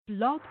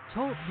Blog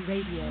Talk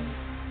Radio.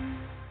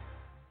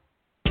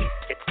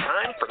 It's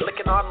time for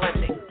Licking on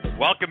Lending.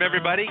 Welcome,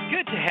 everybody.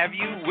 Good to have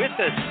you with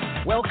us.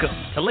 Welcome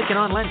to Licking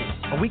on Lending,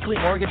 a weekly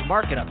mortgage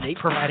market update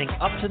providing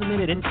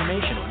up-to-the-minute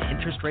information on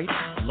interest rates,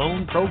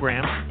 loan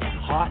programs, and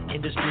hot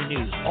industry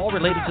news, all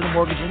related to the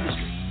mortgage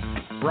industry.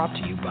 Brought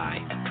to you by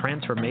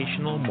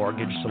Transformational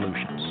Mortgage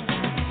Solutions.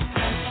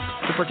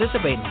 To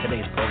participate in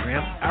today's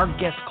program, our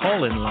guest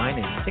call-in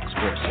line is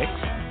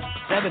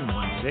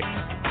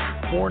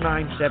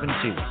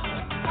 646-716-4972.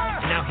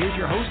 Now here's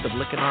your host of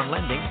Licking on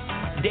Lending,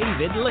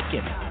 David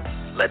Lickin.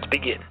 Let's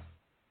begin.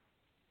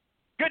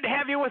 Good to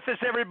have you with us,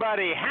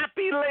 everybody.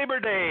 Happy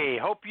Labor Day.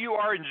 Hope you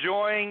are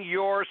enjoying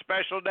your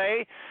special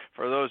day.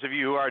 For those of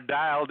you who are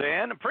dialed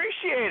in,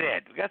 appreciate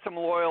it. We've got some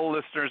loyal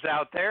listeners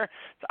out there.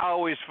 It's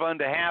always fun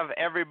to have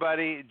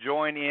everybody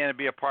join in and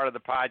be a part of the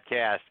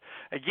podcast.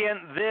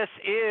 Again, this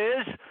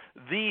is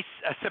the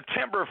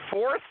September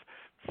 4th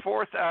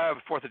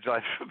of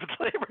July,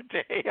 Labor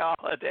Day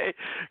holiday.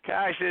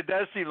 Gosh, it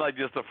does seem like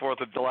just the 4th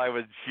of July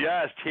was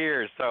just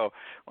here. So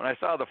when I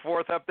saw the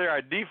 4th up there,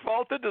 I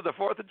defaulted to the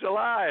 4th of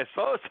July.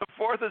 So it's the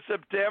 4th of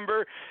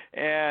September,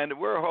 and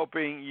we're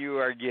hoping you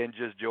are, again,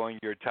 just enjoying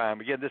your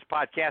time. Again, this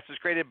podcast is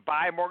created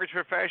by mortgage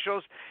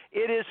professionals.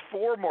 It is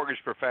for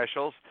mortgage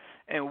professionals,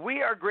 and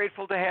we are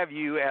grateful to have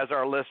you as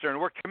our listener, and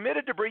we're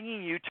committed to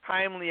bringing you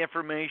timely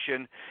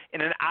information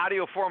in an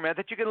audio format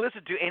that you can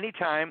listen to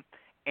anytime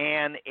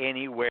and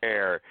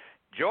anywhere.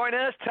 Join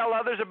us, tell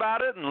others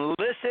about it, and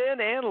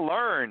listen and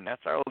learn.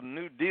 That's our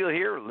new deal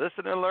here,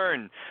 listen and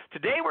learn.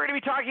 Today we're going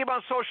to be talking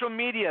about social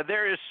media.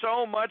 There is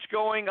so much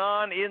going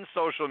on in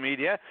social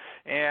media,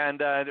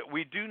 and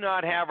we do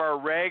not have our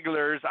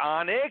regulars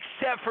on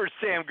except for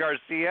Sam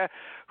Garcia,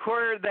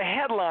 where the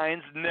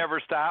headlines never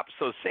stop.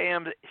 So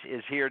Sam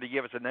is here to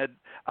give us an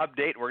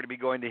update. We're going to be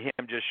going to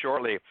him just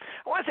shortly.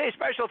 I want to say a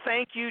special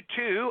thank you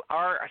to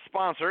our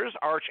sponsors,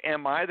 Arch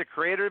MI, the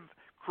creator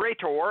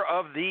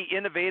of the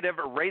innovative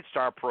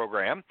RateStar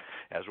program,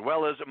 as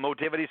well as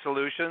Motivity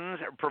Solutions,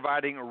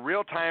 providing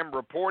real-time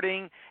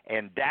reporting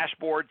and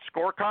dashboard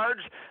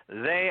scorecards.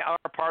 They are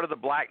part of the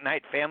Black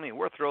Knight family, and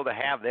we're thrilled to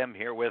have them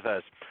here with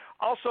us.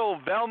 Also,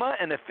 Velma,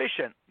 an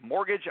efficient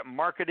mortgage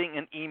marketing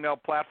and email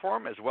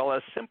platform, as well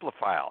as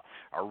Simplifile,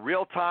 a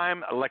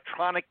real-time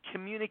electronic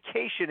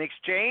communication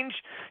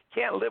exchange.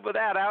 Can't live with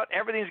that out.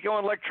 Everything's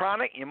going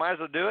electronic. You might as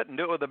well do it and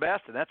do it with the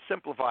best, and that's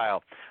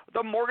Simplifile.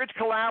 The Mortgage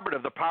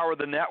Collaborative, the power of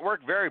the network.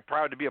 Very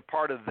proud to be a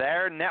part of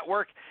their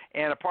network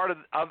and a part of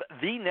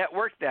the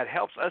network that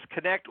helps us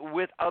connect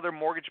with other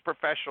mortgage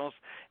professionals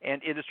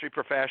and industry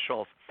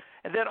professionals.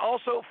 And then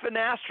also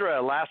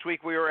Finastra. Last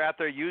week we were at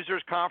their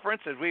users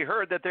conference, and we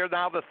heard that they're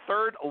now the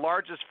third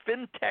largest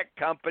fintech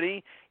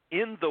company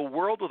in the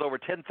world with over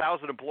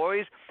 10,000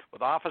 employees,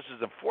 with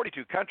offices in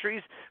 42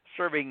 countries,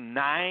 serving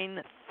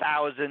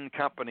 9,000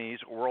 companies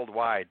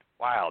worldwide.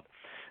 Wild.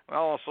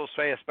 I'll also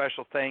say a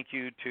special thank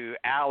you to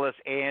Alice,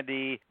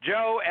 Andy,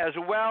 Joe, as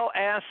well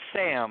as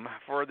Sam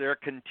for their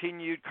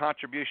continued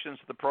contributions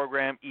to the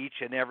program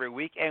each and every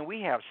week. And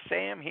we have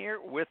Sam here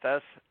with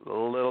us a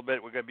little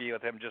bit. We're going to be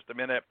with him in just a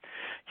minute.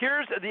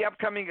 Here's the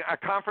upcoming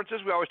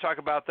conferences. We always talk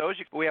about those.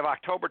 We have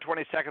October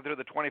 22nd through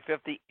the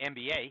 25th, the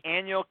MBA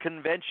Annual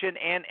Convention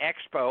and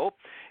Expo,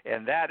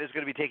 and that is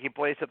going to be taking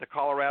place at the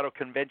Colorado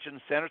Convention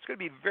Center. It's going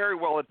to be very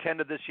well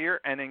attended this year,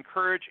 and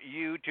encourage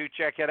you to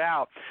check it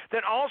out.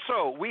 Then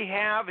also, we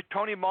have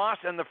Tony Moss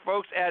and the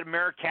folks at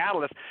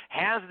AmeriCatalyst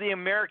has the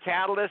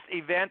AmeriCatalyst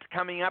event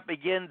coming up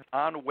again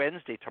on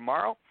Wednesday,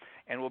 tomorrow,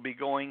 and we'll be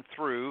going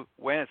through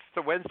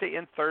Wednesday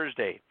and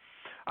Thursday.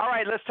 All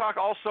right, let's talk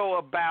also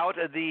about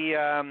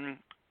the,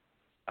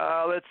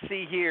 let's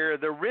see here,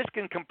 the Risk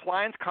and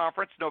Compliance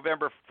Conference,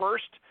 November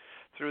 1st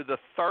through the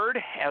 3rd,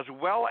 as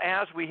well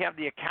as we have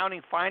the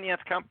Accounting Finance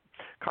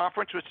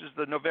Conference, which is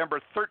the November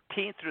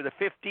 13th through the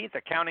 15th,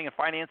 Accounting and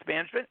Finance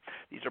Management.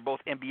 These are both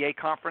MBA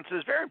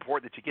conferences. Very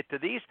important that you get to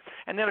these.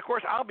 And then, of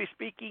course, I'll be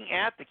speaking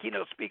at the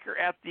keynote speaker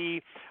at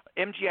the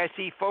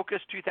MGIC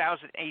Focus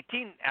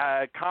 2018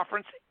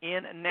 conference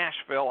in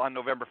Nashville on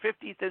November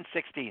 15th and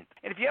 16th.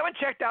 And if you haven't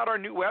checked out our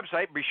new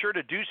website, be sure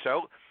to do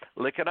so,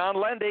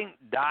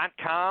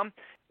 lickingonlending.com.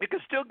 You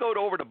can still go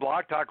over to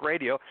Blog Talk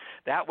Radio.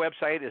 That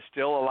website is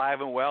still alive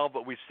and well,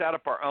 but we've set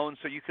up our own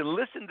so you can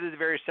listen to the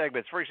various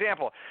segments. For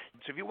example,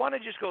 so if you want to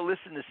just go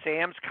listen to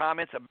Sam's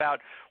comments about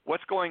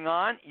what's going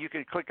on, you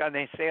can click on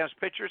Sam's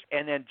pictures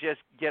and then just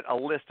get a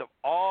list of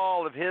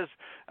all of his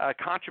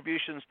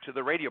contributions to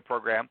the radio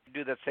program.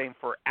 Do that same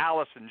for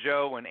Alice and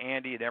Joe and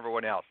Andy and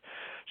everyone else.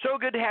 So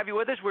good to have you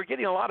with us. We're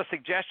getting a lot of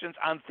suggestions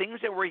on things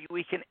that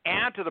we can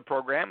add to the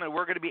program, and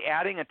we're going to be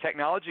adding a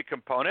technology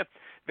component.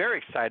 Very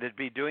excited to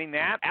be doing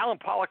that. Alan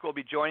Pollack will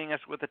be joining us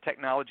with a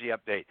technology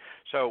update.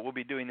 So we'll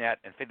be doing that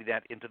and fitting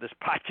that into this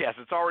podcast.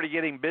 It's already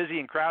getting busy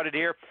and crowded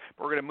here.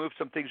 We're going to move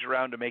some things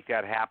around to make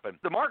that happen.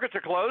 The markets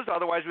are closed.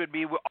 Otherwise, we'd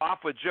be off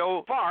with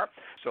Joe Farr.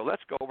 So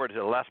let's go over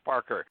to Les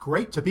Parker.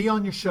 Great to be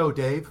on your show,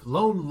 Dave.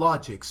 Loan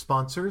Logic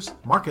sponsors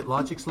Market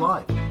Logics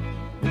Live.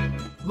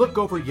 Look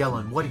over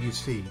Yellen, what do you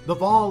see? The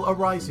vol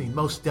a-rising,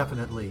 most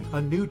definitely.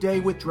 A new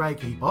day with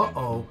Draghi.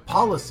 Uh-oh,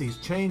 policies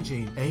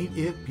changing. Ain't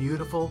it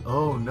beautiful?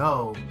 Oh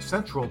no,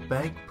 central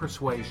bank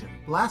persuasion.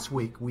 Last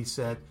week we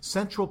said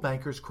central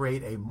bankers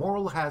create a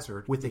moral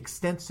hazard with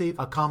extensive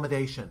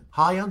accommodation.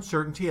 High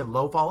uncertainty and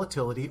low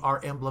volatility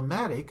are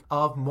emblematic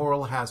of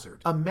moral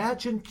hazard.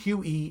 Imagine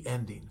QE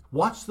ending.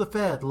 Watch the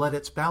Fed let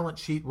its balance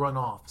sheet run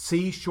off.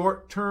 See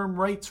short-term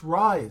rates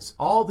rise.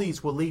 All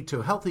these will lead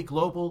to healthy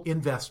global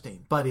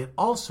investing, but it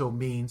also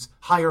means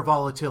higher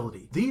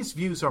volatility. These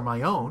views are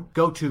my own.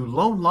 Go to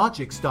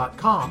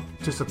loanlogics.com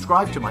to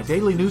subscribe to my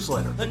daily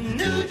newsletter. A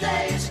new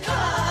day is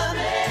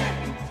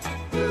coming.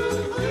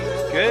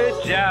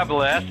 Good job,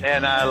 Les,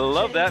 and I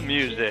love that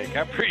music.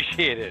 I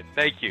appreciate it.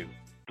 Thank you.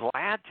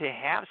 Glad to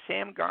have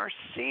Sam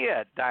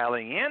Garcia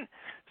dialing in.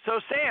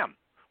 So, Sam,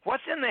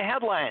 what's in the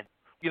headline?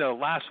 You know,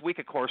 last week,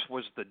 of course,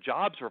 was the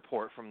jobs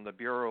report from the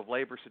Bureau of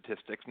Labor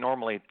Statistics.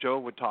 Normally, Joe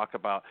would talk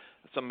about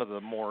some of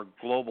the more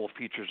global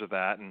features of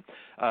that. And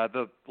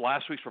the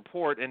last week's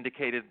report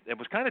indicated it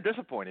was kind of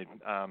disappointing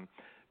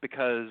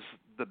because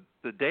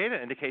the data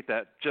indicate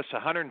that just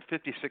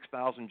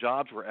 156,000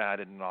 jobs were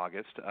added in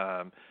August.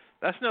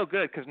 That's no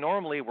good because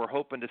normally we're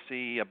hoping to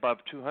see above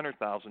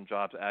 200,000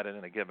 jobs added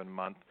in a given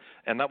month,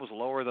 and that was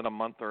lower than a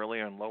month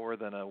earlier and lower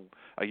than a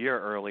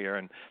year earlier.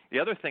 And the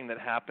other thing that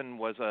happened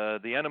was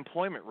the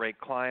unemployment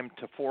rate climbed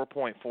to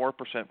 4.4%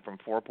 from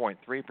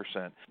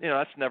 4.3%. You know,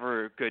 that's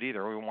never good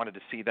either. We wanted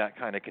to see that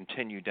kind of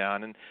continue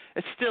down, and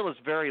it still is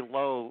very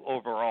low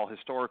overall,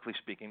 historically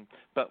speaking,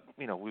 but,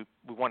 you know, we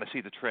want to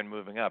see the trend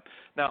moving up.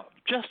 Now,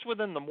 just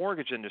within the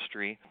mortgage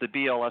industry, the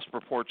BLS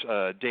reports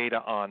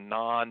data on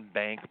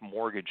non-bank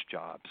mortgage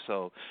jobs.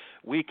 So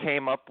we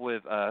came up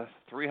with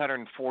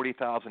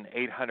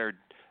 340,800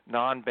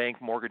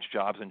 non-bank mortgage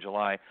jobs in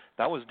July.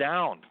 That was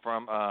down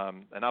from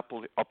an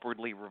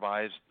upwardly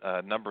revised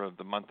number of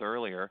the month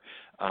earlier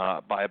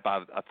by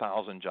about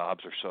 1,000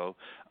 jobs or so.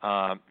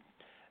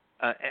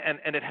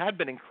 And it had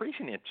been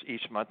increasing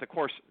each month. Of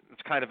course,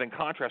 it's kind of in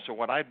contrast to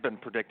what I've been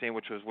predicting,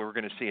 which was we were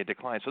going to see a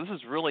decline. So this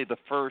is really the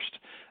first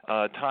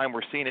time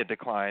we're seeing a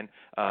decline.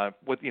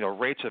 With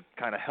rates have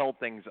kind of held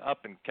things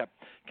up and kept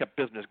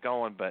business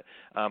going. But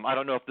I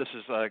don't know if this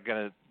is going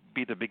to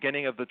be the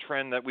beginning of the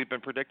trend that we've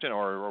been predicting,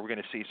 or are we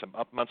going to see some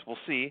up months? We'll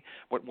see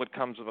what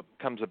comes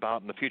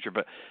about in the future.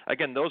 But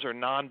again, those are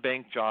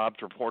non-bank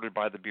jobs reported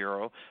by the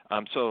Bureau.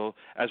 So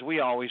as we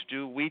always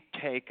do, we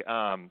take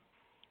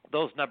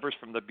those numbers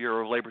from the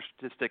Bureau of Labor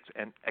Statistics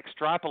and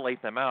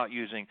extrapolate them out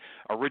using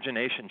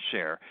origination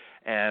share.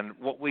 And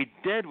what we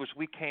did was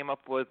we came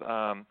up with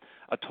a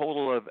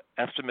total of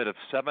estimate of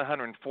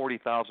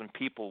 740,000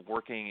 people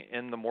working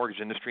in the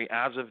mortgage industry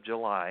as of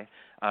July,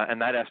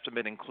 and that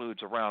estimate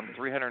includes around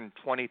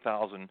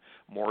 320,000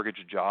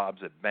 mortgage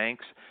jobs at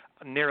banks,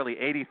 nearly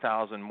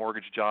 80,000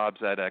 mortgage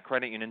jobs at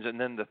credit unions, and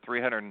then the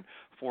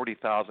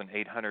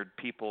 340,800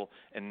 people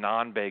in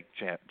non-bank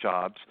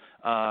jobs.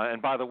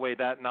 And by the way,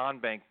 that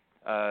non-bank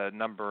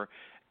number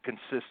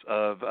consists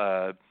of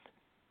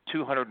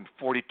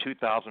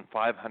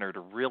 242,500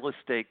 real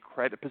estate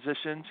credit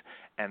positions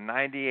and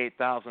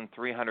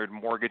 98,300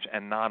 mortgage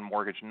and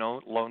non-mortgage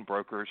loan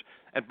brokers,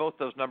 and both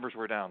those numbers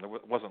were down. There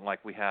wasn't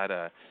like we had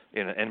an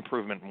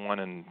improvement in one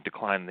and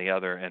decline in the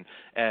other.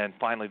 And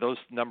finally, those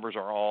numbers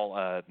are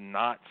all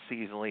not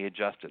seasonally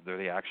adjusted. They're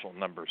the actual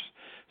numbers.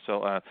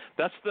 So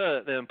that's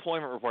the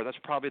employment report. That's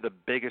probably the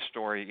biggest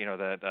story,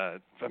 that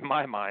in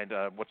my mind,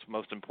 what's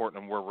most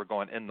important and where we're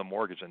going in the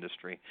mortgage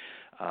industry.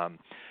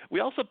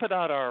 We also put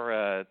out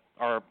our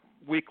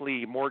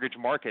weekly mortgage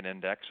market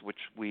index, which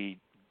we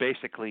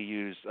basically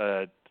use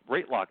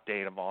rate lock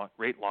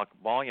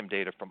volume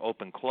data from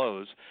Open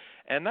Close,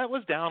 and that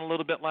was down a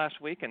little bit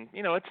last week. And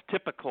it's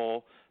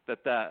typical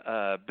that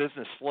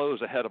business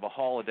slows ahead of a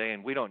holiday,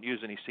 and we don't use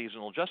any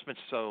seasonal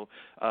adjustments, so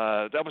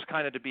that was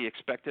kind of to be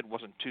expected.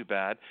 Wasn't too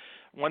bad.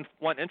 One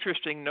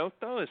interesting note,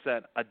 though, is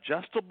that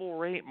adjustable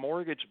rate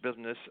mortgage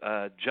business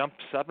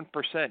jumped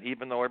 7%,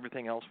 even though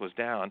everything else was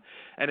down.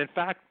 And in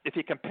fact, if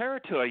you compare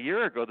it to a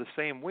year ago, the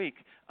same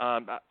week,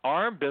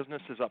 ARM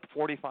business is up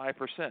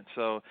 45%.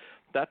 So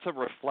that's a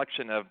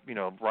reflection of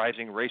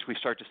rising rates. We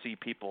start to see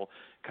people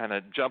kind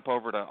of jump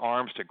over to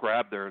ARMs to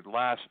grab their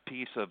last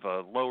piece of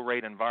a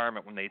low-rate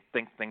environment when they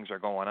think things are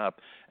going up,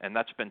 and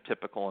that's been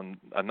typical in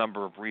a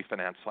number of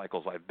refinance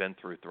cycles I've been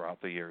throughout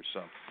the years.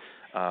 So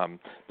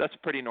that's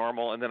pretty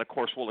normal. And then, of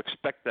course, we'll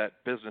expect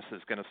that business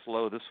is going to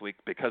slow this week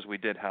because we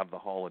did have the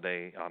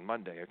holiday on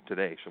Monday, or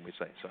today, should we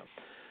say. So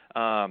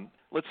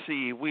let's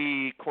see.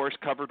 We, of course,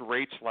 covered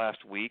rates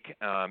last week,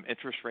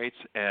 interest rates,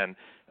 and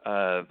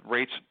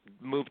rates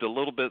moved a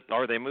little bit,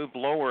 or they moved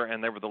lower,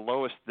 and they were the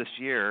lowest this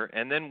year.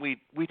 And then we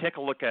take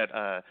a look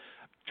at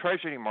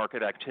Treasury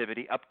market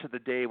activity up to the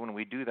day when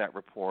we do that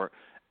report.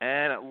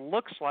 And it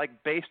looks like,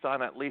 based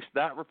on at least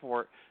that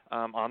report,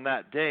 on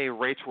that day,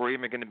 rates were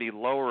even going to be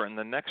lower in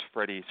the next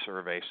Freddie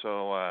survey.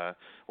 So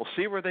we'll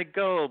see where they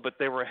go, but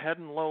they were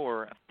heading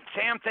lower.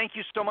 Sam, thank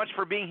you so much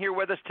for being here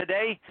with us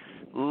today.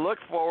 Look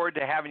forward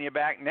to having you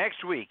back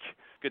next week.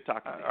 Good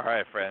talking to you. All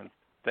right, friend.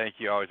 Thank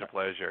you. Always a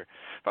pleasure.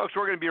 Folks,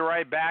 we're going to be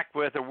right back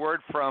with a word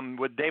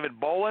with David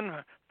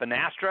Boland,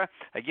 Finastra.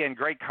 Again,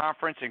 great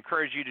conference.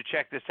 Encourage you to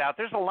check this out.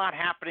 There's a lot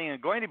happening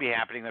and going to be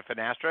happening at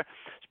Finastra,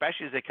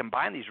 especially as they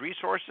combine these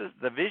resources.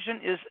 The vision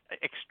is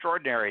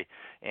extraordinary.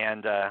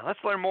 And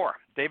let's learn more.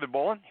 David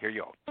Boland, here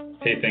you go.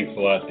 Hey, thanks a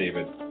lot,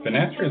 David.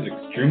 Finastra is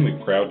extremely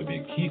proud to be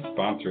a key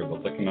sponsor of the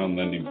Lykken on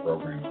Lending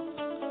program.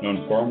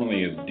 Known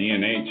formally as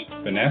D&H,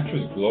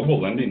 Finastra's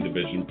Global Lending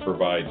Division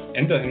provides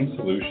end-to-end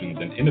solutions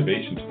and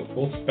innovation to the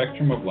full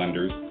spectrum of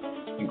lenders,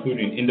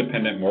 including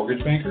independent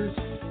mortgage bankers,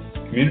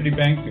 community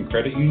banks and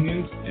credit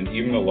unions, and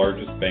even the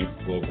largest banks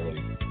globally.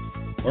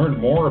 Learn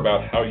more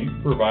about how you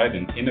can provide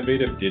an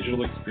innovative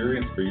digital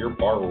experience for your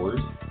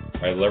borrowers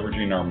by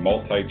leveraging our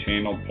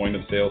multi-channel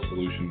point-of-sale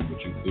solution,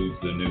 which includes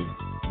the new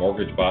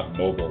MortgageBot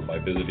Mobile, by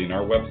visiting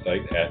our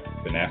website at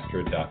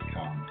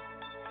finastra.com.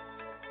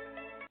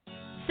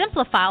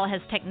 Simplifile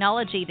has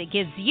technology that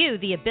gives you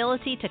the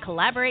ability to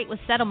collaborate with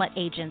settlement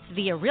agents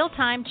via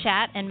real-time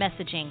chat and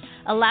messaging,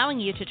 allowing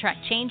you to track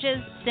changes,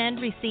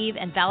 send, receive,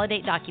 and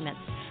validate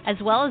documents, as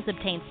well as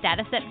obtain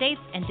status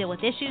updates and deal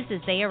with issues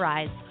as they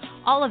arise.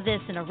 All of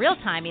this in a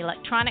real-time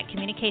electronic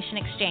communication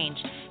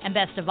exchange. And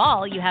best of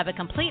all, you have a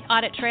complete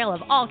audit trail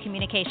of all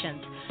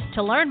communications.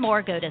 To learn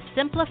more, go to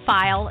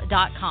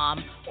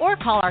simplifile.com or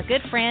call our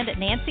good friend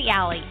Nancy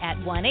Alley at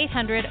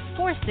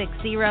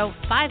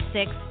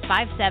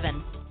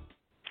 1-800-460-5657.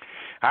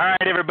 All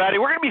right, everybody.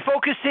 We're going to be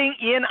focusing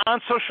in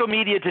on social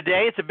media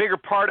today. It's a bigger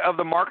part of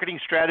the marketing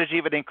strategy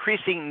of an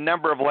increasing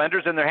number of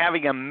lenders, and they're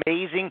having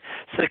amazing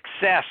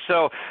success.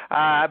 So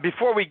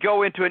before we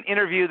go into an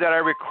interview that I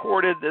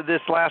recorded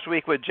this last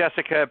week with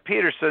Jessica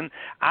Peterson,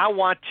 I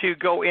want to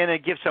go in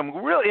and give some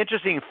real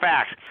interesting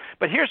facts.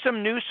 But here's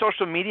some new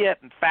social media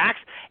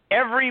facts.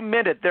 Every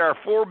minute there are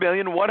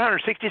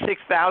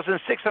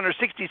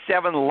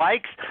 4,166,667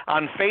 likes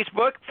on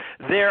Facebook.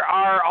 There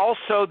are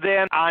also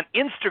then on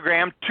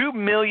Instagram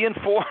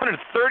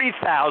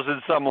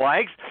 2,430,000 some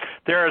likes.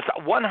 There's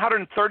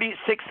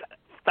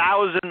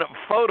 136,000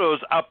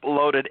 photos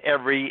uploaded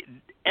every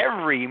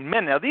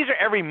minute. Now these are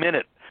every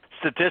minute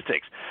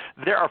statistics.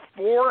 There are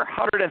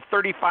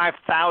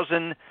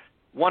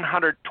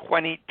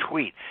 435,120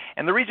 tweets.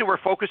 And the reason we're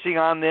focusing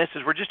on this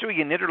is we're just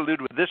doing an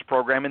interlude with this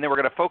program, and then we're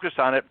going to focus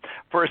on it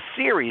for a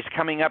series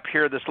coming up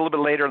here this a little bit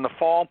later in the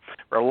fall.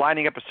 We're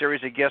lining up a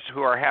series of guests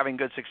who are having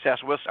good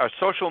success with our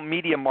social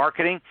media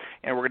marketing,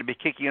 and we're going to be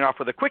kicking it off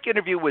with a quick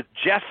interview with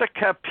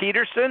Jessica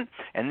Peterson,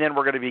 and then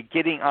we're going to be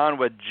getting on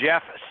with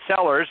Jeff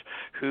Sellers,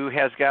 who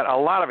has got a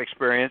lot of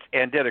experience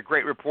and did a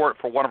great report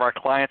for one of our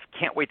clients.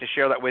 Can't wait to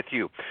share that with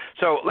you.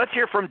 So let's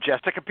hear from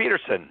Jessica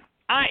Peterson.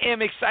 I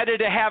am excited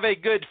to have a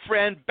good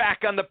friend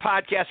back on the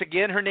podcast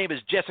again. Her name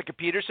is Jessica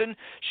Peterson.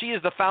 She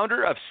is the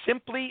founder of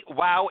Simply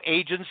Wow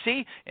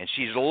Agency, and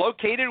she's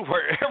located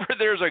wherever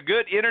there's a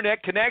good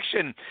internet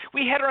connection.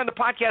 We had her on the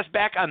podcast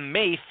back on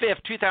May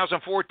 5th,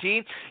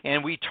 2014,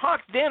 and we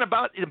talked then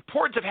about the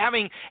importance of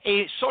having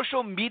a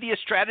social media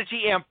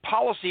strategy and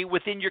policy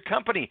within your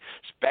company,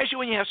 especially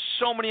when you have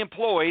so many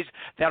employees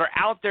that are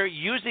out there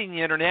using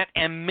the internet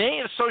and may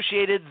have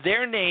associated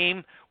their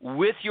name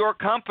with your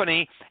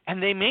company,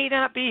 and they may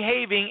not be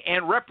behaving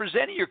and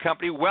representing your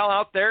company well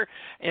out there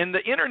in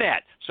the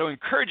internet. So I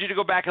encourage you to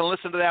go back and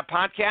listen to that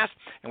podcast,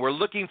 and we're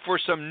looking for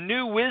some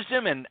new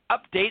wisdom and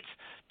updates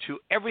to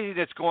everything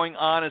that's going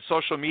on in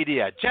social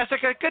media.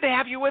 Jessica, good to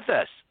have you with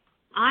us.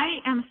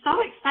 I am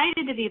so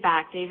excited to be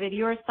back, David.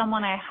 You are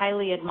someone I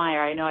highly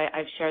admire. I know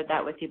I've shared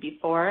that with you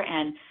before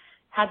and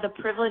had the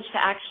privilege to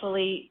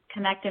actually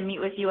connect and meet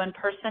with you in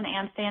person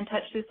and stay in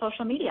touch through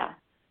social media.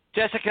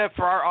 Jessica,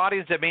 for our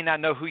audience that may not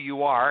know who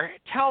you are,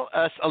 tell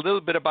us a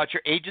little bit about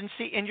your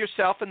agency and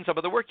yourself and some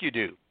of the work you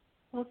do.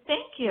 Well,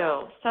 thank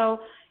you. So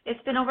it's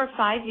been over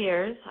 5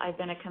 years. I've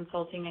been a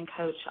consulting and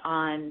coach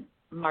on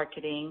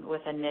marketing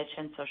with a niche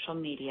in social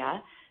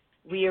media.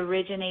 We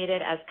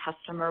originated as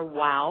Customer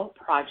Wow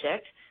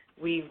Project.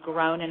 We've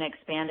grown and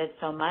expanded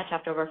so much.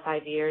 After over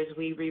 5 years,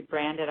 we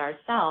rebranded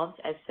ourselves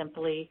as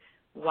Simply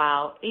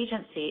Wow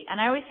Agency.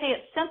 And I always say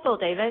it's simple,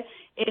 David.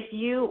 If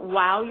you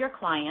wow your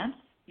clients,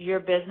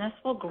 your business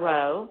will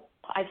grow.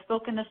 I've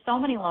spoken to so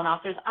many loan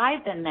officers.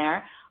 I've been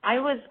there. I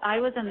was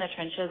in the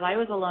trenches. I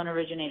was a loan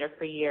originator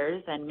for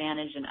years and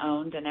managed and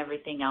owned and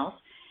everything else.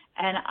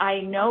 And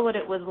I know what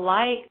it was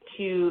like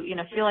to,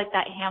 feel like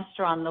that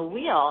hamster on the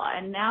wheel.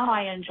 And now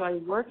I enjoy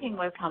working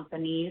with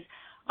companies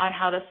on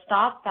how to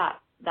stop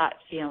that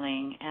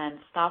feeling and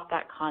stop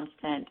that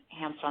constant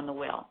hamster on the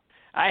wheel.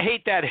 I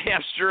hate that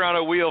hamster on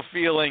a wheel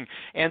feeling.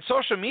 And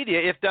social media,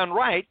 if done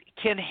right,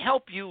 can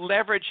help you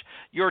leverage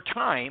your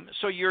time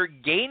so you're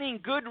gaining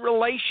good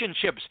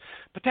relationships.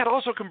 But that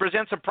also can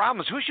present some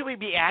problems. Who should we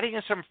be adding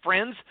as some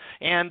friends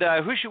and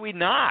who should we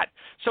not?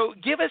 So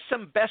give us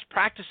some best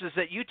practices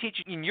that you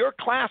teach in your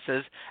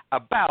classes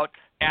about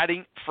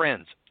adding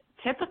friends.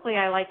 Typically,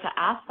 I like to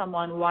ask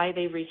someone why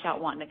they reach out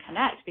wanting to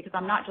connect, because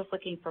I'm not just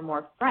looking for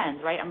more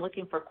friends, right? I'm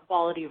looking for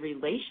quality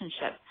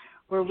relationships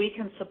where we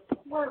can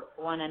support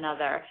one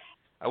another.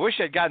 I wish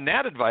I'd gotten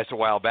that advice a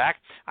while back.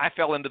 I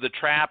fell into the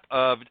trap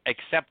of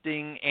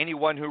accepting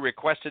anyone who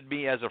requested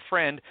me as a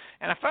friend,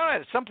 and I found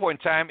out at some point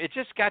in time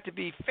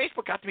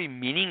Facebook got to be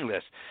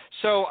meaningless.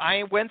 So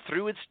I went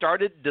through and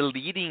started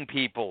deleting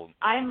people.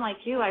 I'm like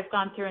you. I've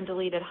gone through and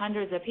deleted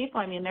hundreds of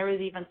people. I mean, there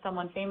was even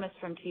someone famous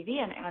from TV,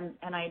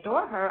 and I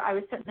adore her. I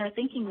was sitting there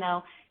thinking,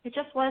 no, it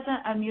just wasn't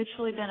a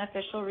mutually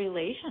beneficial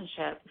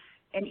relationship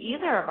in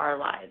either of our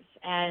lives.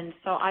 And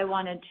so I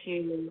wanted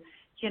to,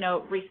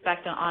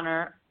 respect and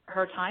honor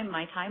her time,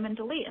 my time, and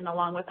delete, and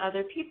along with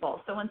other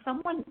people. So if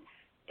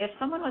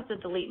someone was to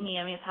delete me,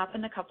 I mean, it's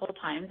happened a couple of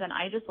times, and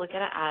I just look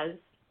at it as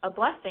a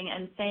blessing.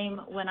 And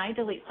same when I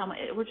delete someone,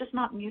 we're just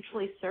not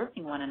mutually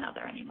serving one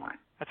another anymore.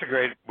 That's a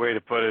great way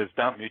to put it. It's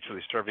not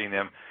mutually serving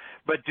them.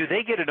 But do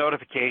they get a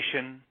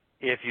notification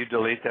if you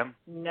delete them?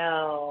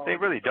 No. They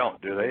really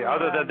don't, do they? No.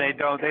 Other than they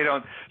don't.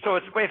 So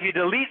it's if you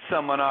delete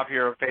someone off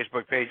your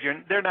Facebook page,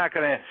 they're not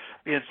going to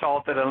be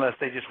insulted unless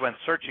they just went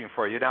searching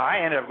for you. Now, I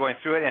ended up going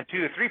through it, and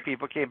 2 or 3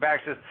 people came back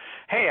and says,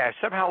 hey, I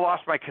somehow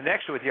lost my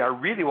connection with you. I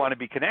really want to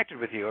be connected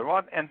with you.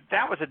 And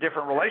that was a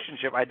different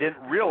relationship. I didn't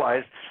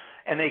realize,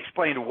 and they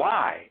explained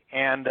why.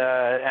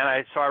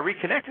 So I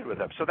reconnected with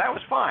them. So that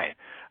was fine.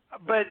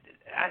 But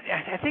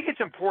I think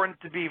it's important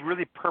to be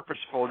really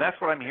purposeful, and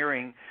that's what I'm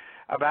hearing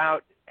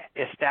about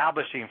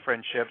establishing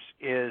friendships,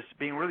 is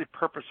being really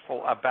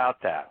purposeful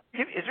about that.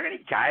 Is there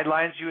any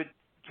guidelines you would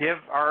give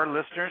our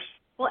listeners?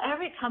 Well,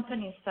 every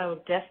company is so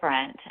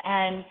different.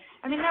 And,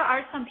 I mean, there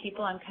are some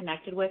people I'm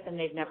connected with and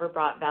they've never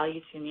brought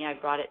value to me. I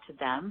brought it to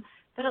them.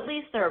 But at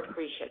least they're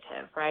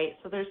appreciative, right?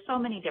 So there's so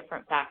many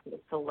different factors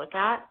to look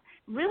at.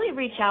 Really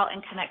reach out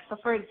and connect. So,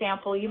 for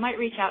example, you might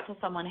reach out to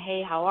someone,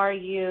 hey, how are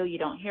you? You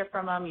don't hear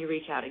from them. You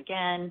reach out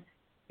again.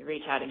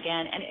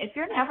 And if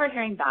you're never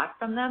hearing back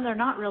from them, they're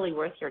not really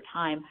worth your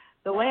time.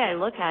 The way I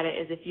look at it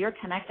is if you're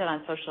connected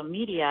on social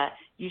media,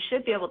 you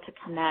should be able to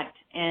connect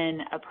in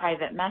a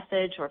private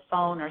message or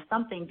phone or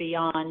something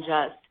beyond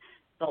just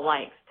the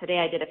likes. Today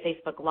I did a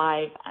Facebook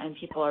Live, and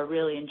people are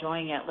really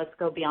enjoying it. Let's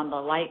go beyond the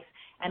likes.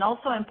 And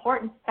also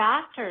important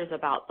factors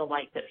about the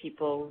like that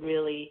people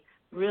really,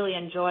 really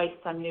enjoyed,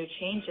 some new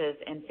changes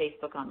in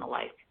Facebook on the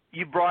like.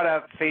 You brought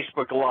up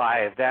Facebook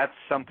Live. That's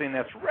something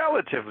that's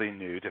relatively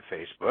new to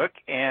Facebook,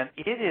 and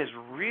it is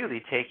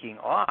really taking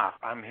off.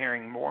 I'm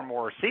hearing more and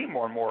more, seeing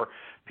more and more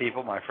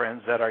people, my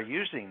friends, that are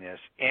using this,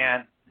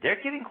 and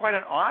they're getting quite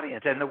an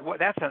audience, and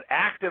that's an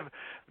active,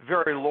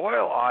 very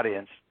loyal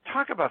audience.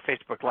 Talk about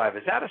Facebook Live.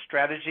 Is that a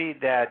strategy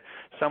that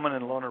someone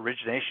in loan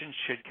origination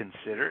should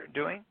consider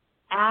doing?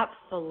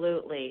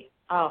 Absolutely.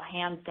 Oh,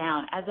 hands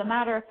down. As a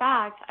matter of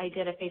fact, I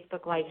did a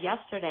Facebook Live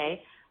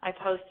yesterday. I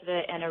posted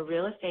it in a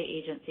real estate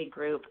agency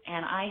group,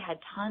 and I had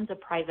tons of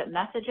private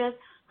messages.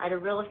 I had a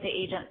real estate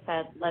agent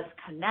said, let's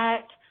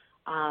connect.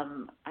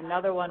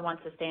 Another one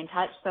wants to stay in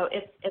touch. So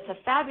it's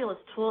a fabulous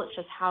tool. It's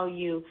just how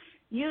you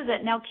use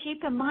it. Now,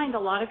 keep in mind, a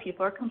lot of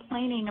people are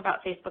complaining about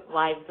Facebook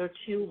Lives. They're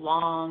too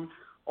long,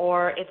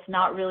 or it's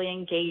not really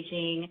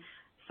engaging.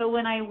 So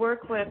when I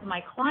work with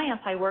my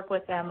clients, I work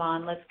with them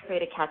on let's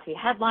create a catchy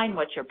headline.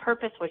 What's your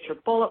purpose? What's your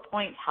bullet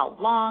points? How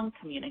long?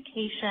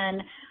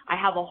 Communication. I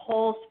have a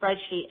whole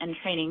spreadsheet and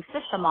training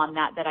system on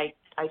that I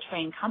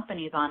train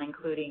companies on,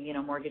 including,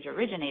 mortgage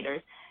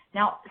originators.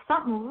 Now,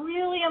 something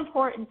really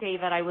important,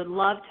 David, I would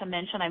love to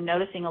mention, I'm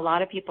noticing a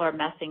lot of people are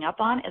messing up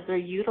on, is they're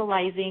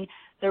utilizing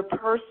their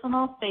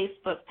personal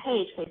Facebook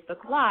page,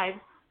 Facebook Live.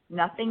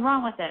 Nothing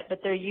wrong with it, but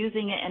they're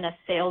using it in a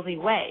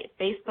salesy way.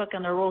 Facebook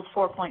and the Rules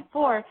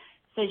 4.4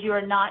 says you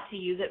are not to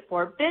use it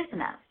for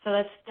business. So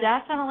that's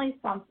definitely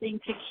something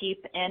to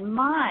keep in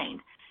mind.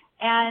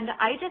 And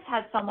I just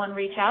had someone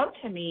reach out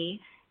to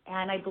me,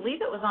 and I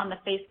believe it was on the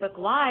Facebook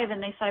Live,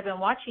 and they said, I've been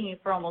watching you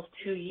for almost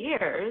 2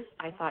 years.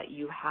 I thought,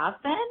 you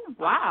have been?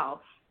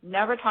 Wow.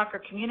 Never talk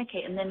or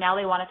communicate. And then now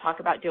they want to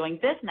talk about doing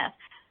business.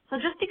 So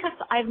just because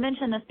I've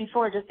mentioned this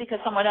before, just because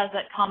someone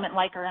doesn't comment,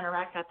 like, or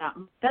interact at that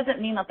doesn't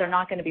mean that they're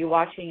not going to be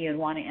watching you and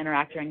want to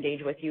interact or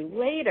engage with you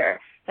later.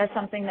 That's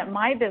something that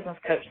my business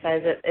coach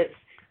says. It's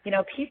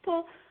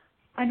people,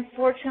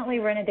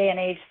 unfortunately, we're in a day and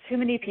age, too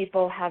many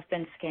people have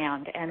been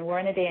scammed, and we're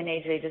in a day and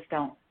age they just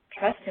don't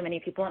trust too many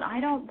people, and I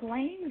don't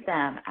blame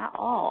them at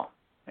all.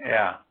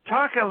 Yeah.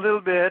 Talk a little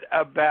bit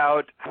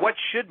about what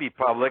should be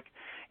public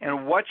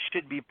and what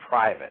should be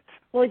private.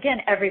 Well, again,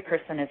 every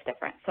person is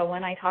different. So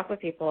when I talk with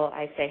people,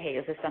 I say, hey,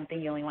 is this something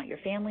you only want your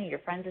family, your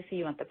friends to see,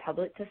 you want the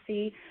public to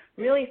see?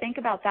 Really think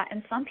about that.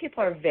 And some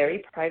people are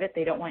very private.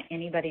 They don't want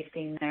anybody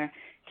seeing their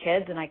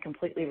kids, and I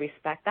completely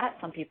respect that.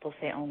 Some people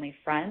say only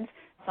friends.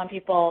 Some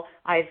people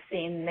I've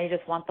seen, they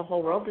just want the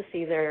whole world to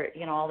see their,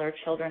 all their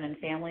children and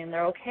family, and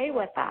they're okay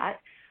with that.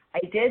 I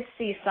did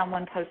see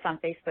someone post on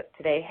Facebook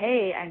today,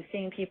 hey, I'm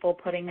seeing people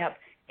putting up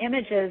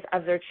images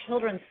of their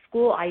children's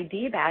school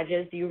ID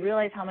badges. Do you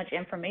realize how much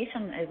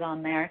information is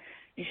on there?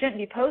 You shouldn't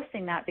be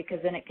posting that, because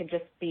then it could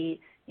just be,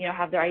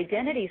 have their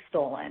identity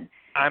stolen.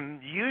 I'm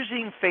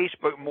using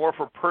Facebook more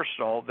for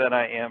personal than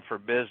I am for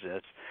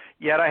business,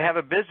 yet I have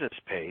a business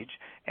page,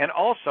 and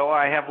also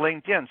I have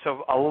LinkedIn.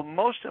 So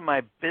most of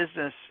my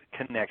business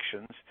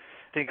connections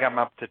think I'm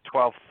up to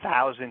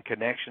 12,000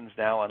 connections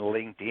now on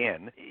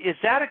LinkedIn. Is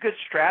that a good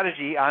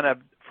strategy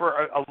for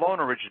a loan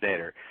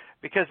originator?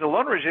 Because the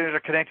loan originators are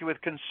connected with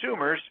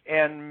consumers,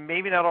 and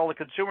maybe not all the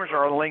consumers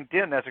are on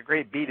LinkedIn. That's a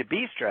great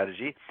B2B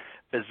strategy,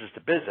 business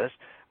to business.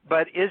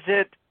 But is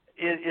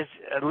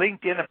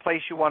LinkedIn a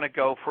place you want to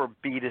go for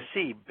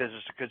B2C,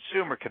 business to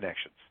consumer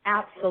connections?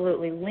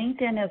 Absolutely.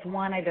 LinkedIn is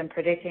one I've been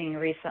predicting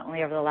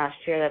recently over the last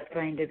year that's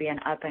going to be an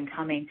up and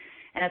coming.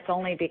 And it's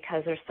only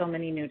because there's so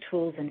many new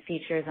tools and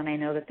features, and I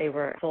know that they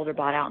were sold or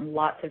bought out and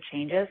lots of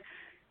changes.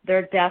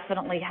 They're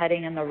definitely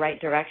heading in the right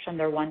direction.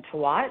 They're one to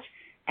watch.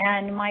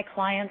 And my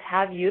clients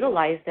have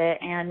utilized it,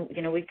 and,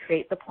 we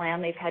create the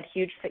plan. They've had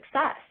huge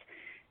success.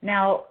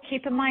 Now,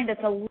 keep in mind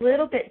it's a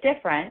little bit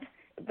different,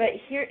 but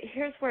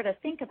here's where to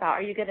think about.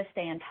 Are you going to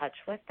stay in touch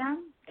with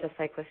them, just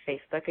like with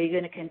Facebook? Are you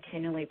going to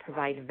continually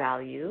provide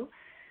value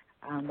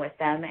with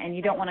them? And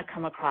you don't want to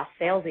come across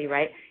salesy,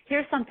 right?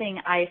 Here's something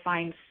I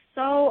find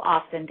so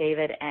often,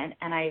 David, and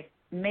I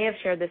may have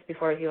shared this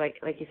before with you, like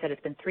you said,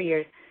 it's been 3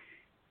 years.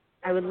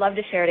 I would love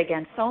to share it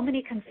again. So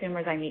many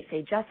consumers I meet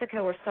say,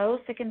 Jessica, we're so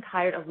sick and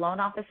tired of loan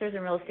officers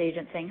and real estate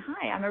agents saying,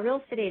 hi, I'm a real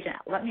estate agent.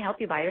 Let me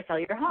help you buy or sell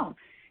your home.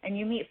 And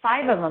you meet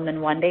 5 of them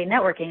in one day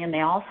networking, and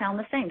they all sound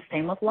the same.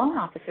 Same with loan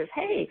officers.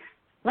 Hey,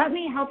 let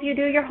me help you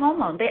do your home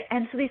loan.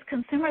 And so these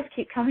consumers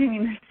keep coming to me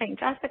and they're saying,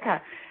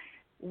 Jessica,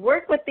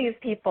 work with these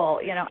people.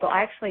 So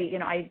actually,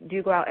 I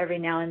do go out every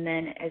now and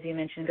then, as you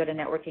mentioned, go to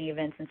networking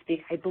events and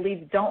speak. I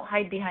believe don't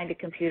hide behind a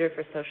computer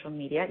for social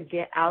media.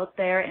 Get out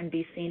there and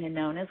be seen and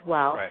known as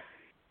well. Right.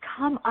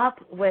 Come up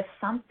with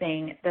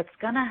something that's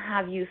going to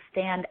have you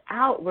stand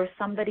out where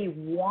somebody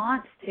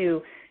wants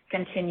to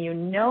continue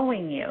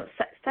knowing you.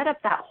 Set up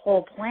that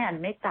whole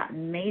plan. Make that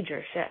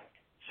major shift.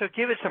 So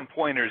give us some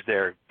pointers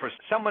there for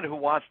someone who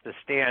wants to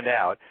stand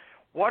out.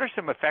 What are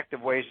some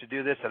effective ways to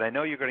do this? And I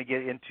know you're going to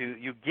get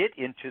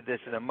into this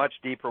in a much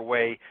deeper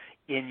way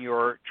in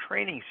your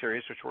training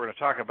series, which we're going to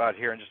talk about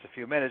here in just a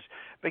few minutes.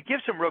 But give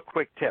some real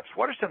quick tips.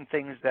 What are some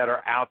things that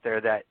are out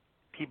there that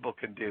people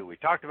can do? We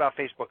talked about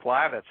Facebook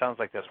Live. That sounds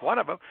like that's one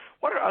of them.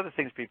 What are other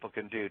things people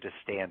can do to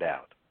stand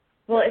out?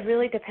 Well, it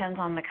really depends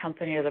on the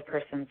company or the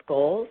person's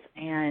goals,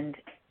 and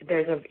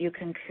you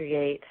can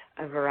create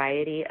a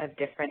variety of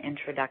different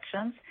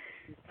introductions.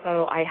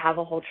 So I have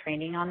a whole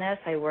training on this.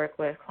 I work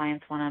with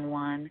clients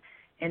one-on-one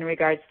in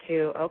regards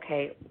to,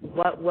 okay,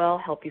 what will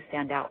help you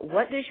stand out?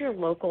 What does your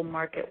local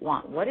market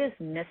want? What is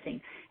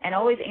missing? And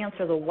always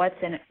answer the what's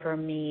in it for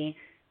me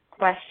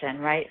question,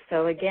 right?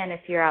 So again, if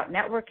you're out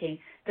networking,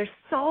 there's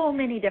so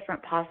many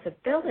different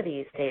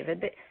possibilities,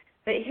 David,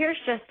 but here's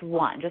just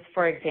one, just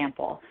for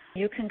example.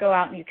 You can go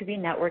out and you could be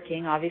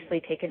networking,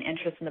 obviously take an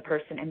interest in the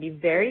person and be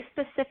very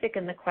specific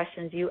in the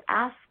questions you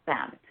ask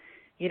them.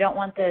 You don't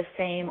want the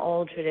same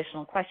old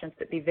traditional questions,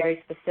 but be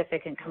very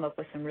specific and come up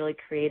with some really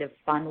creative,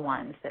 fun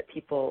ones that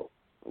people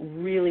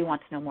really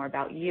want to know more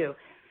about you.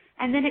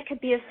 And then it could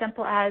be as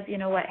simple as,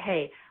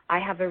 hey, I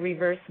have a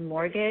reverse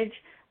mortgage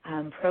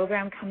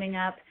program coming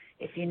up.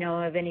 If you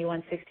know of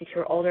anyone 62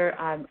 or older,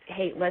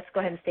 hey, let's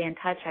go ahead and stay in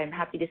touch. I'm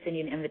happy to send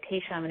you an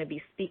invitation. I'm going to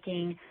be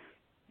speaking,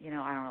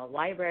 a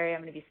library.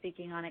 I'm going to be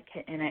speaking on it,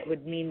 and it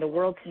would mean the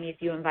world to me if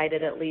you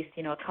invited at least,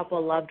 a couple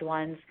of loved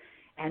ones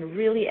and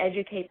really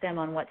educate them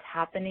on what's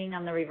happening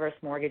on the reverse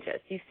mortgages.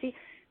 You see,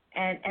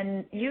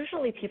 and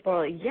usually people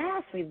are like,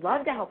 yes, we'd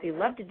love to help you,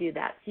 love to do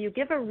that. So you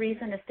give a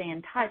reason to stay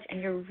in touch,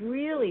 and you're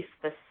really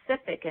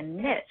specific and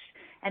niche,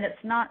 and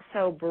it's not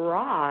so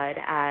broad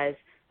as,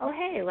 oh,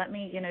 hey, let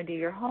me, do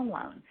your home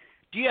loan.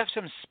 Do you have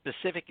some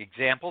specific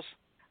examples?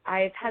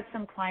 I've had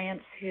some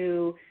clients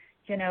who,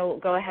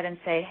 go ahead and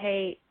say,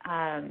 hey,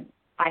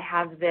 I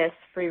have this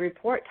free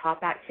report,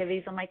 top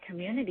activities in my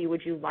community.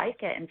 Would you like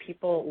it? And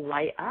people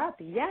light up.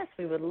 Yes,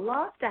 we would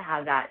love to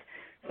have that.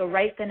 So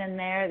right then and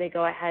there, they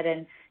go ahead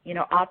and,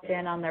 opt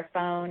in on their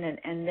phone,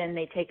 and then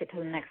they take it to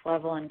the next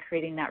level and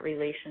creating that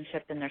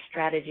relationship and their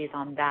strategies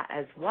on that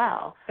as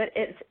well. But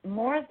it's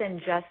more than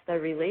just the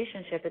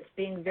relationship. It's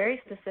being very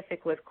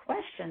specific with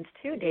questions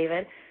too,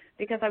 David,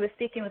 because I was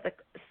speaking with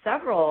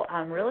several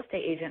real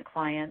estate agent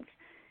clients,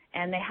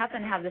 and they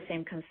happen to have the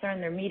same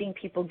concern. They're meeting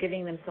people,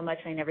 giving them so much,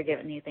 and they never get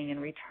anything in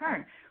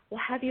return.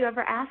 Well, have you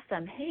ever asked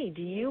them, hey,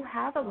 do you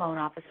have a loan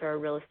officer or a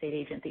real estate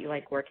agent that you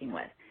like working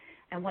with?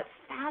 And what's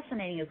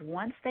fascinating is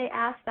once they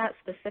ask that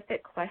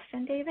specific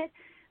question, David,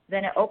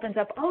 then it opens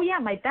up, oh, yeah,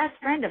 my best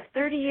friend of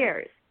 30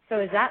 years. So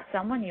is that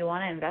someone you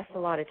want to invest a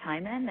lot of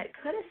time in? That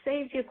could have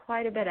saved you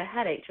quite a bit of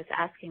headache just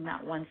asking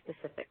that one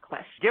specific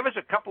question. Give us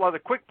a couple other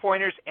quick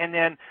pointers, and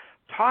then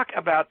talk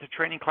about the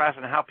training class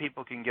and how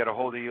people can get a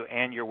hold of you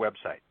and your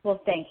website.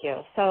 Well, thank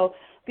you. So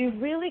be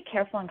really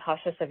careful and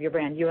cautious of your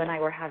brand. You and I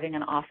were having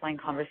an offline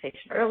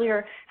conversation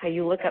earlier, how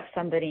you look up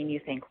somebody and you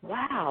think,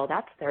 wow,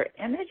 that's their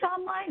image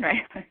online,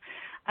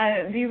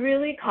 right? Be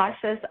really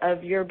cautious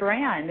of your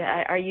brand.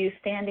 Are you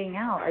standing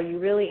out? Are you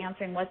really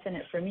answering what's in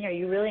it for me? Are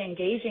you really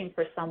engaging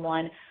for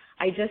someone?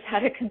 I just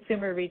had a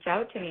consumer reach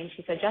out to me, and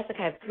she said,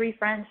 Jessica, I have 3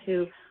 friends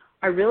who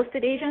are real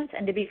estate agents,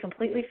 and to be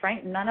completely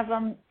frank, none of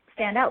them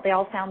stand out. They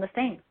all sound the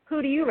same.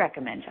 Who do you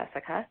recommend,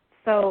 Jessica?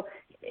 So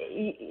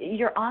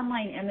your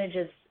online image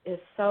is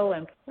so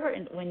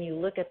important when you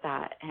look at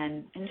that,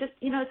 and just,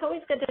 it's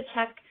always good to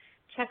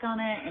check on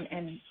it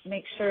and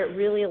make sure it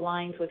really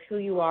aligns with who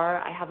you are.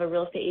 I have a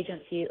real estate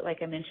agency,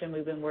 like I mentioned,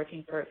 we've been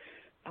working for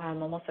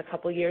almost a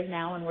couple years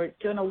now, and we're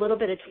doing a little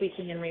bit of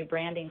tweaking and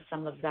rebranding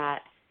some of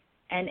that,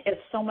 and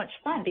it's so much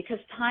fun because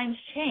times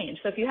change.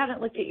 So if you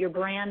haven't looked at your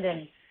brand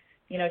in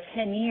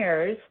 10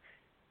 years,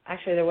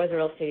 actually there was a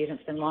real estate agent,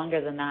 it's been longer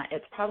than that,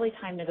 it's probably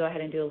time to go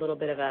ahead and do a little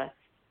bit of a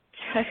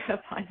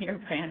check-up on your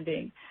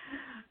branding,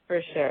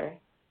 for sure.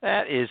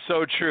 That is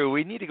so true.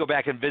 We need to go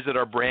back and visit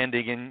our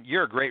branding, and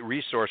you're a great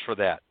resource for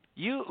that.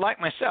 You, like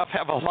myself,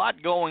 have a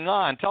lot going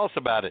on. Tell us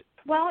about it.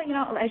 Well,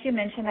 as you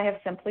mentioned, I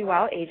have Simply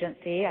Wow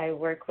Agency. I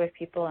work with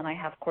people, and I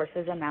have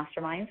courses and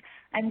masterminds.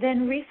 And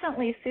then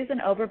recently, Susan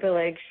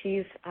Oberbillig,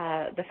 she's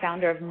the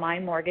founder of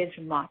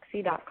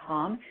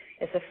MyMortgageMoxie.com.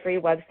 It's a free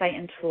website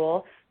and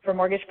tool for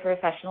mortgage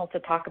professionals to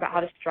talk about how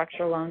to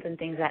structure loans and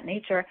things of that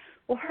nature.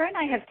 Well, her and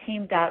I have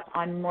teamed up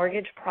on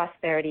Mortgage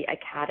Prosperity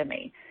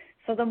Academy.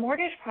 So the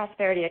Mortgage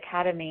Prosperity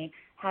Academy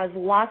has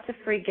lots of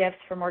free gifts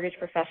for mortgage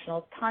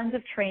professionals, tons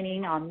of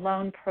training on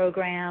loan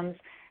programs,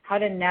 how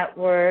to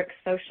network,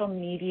 social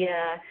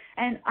media,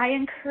 and I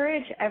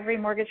encourage every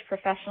mortgage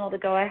professional to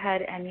go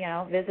ahead and,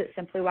 visit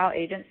Simply Wow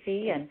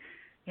Agency and,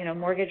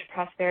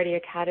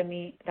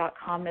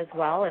 MortgageProsperityAcademy.com as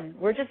well. And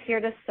we're just here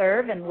to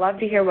serve and love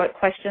to hear what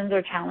questions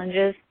or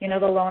challenges, the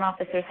loan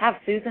officers have.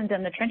 Susan's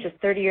in the trenches,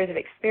 30 years of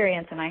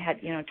experience, and I had,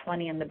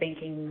 20 in the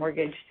banking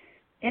mortgage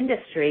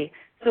industry.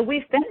 So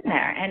we've been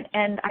there,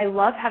 and I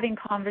love having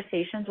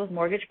conversations with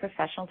mortgage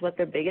professionals what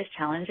their biggest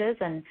challenges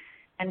and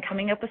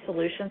coming up with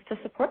solutions to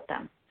support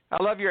them. I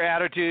love your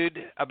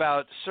attitude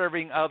about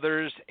serving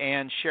others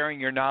and sharing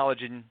your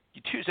knowledge, and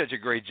you do such a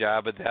great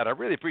job at that. I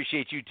really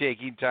appreciate you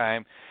taking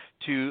time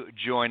to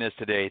join us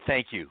today.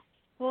 Thank you.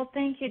 Well,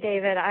 thank you,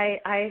 David.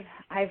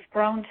 I've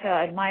grown to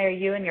admire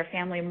you and your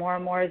family more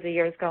and more as the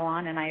years go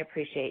on, and I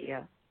appreciate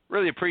you.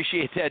 Really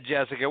appreciate that,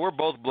 Jessica. We're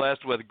both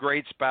blessed with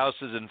great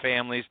spouses and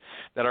families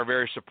that are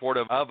very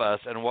supportive of us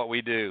and what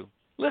we do.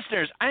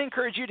 Listeners, I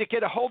encourage you to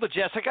get a hold of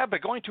Jessica by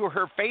going to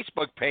her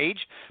Facebook page.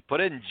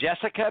 Put in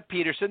Jessica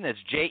Peterson, that's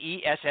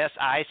Jessica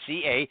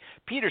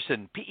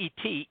Peterson,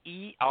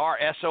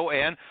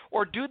 Peterson,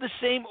 or do the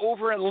same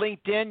over at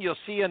LinkedIn. You'll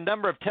see a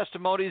number of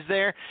testimonies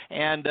there,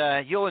 and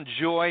you'll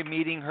enjoy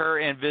meeting her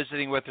and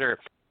visiting with her.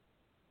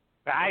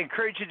 I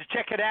encourage you to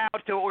check it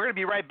out. We're going to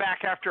be right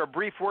back after a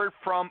brief word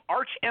from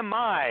Arch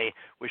MI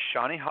with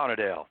Shawnee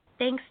Honadale.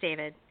 Thanks,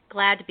 David.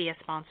 Glad to be a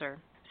sponsor.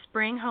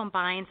 Spring home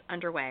buying's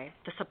underway.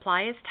 The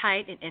supply is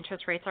tight and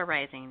interest rates are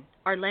rising.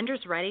 Are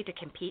lenders ready to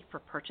compete for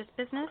purchase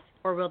business,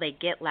 or will they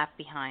get left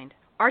behind?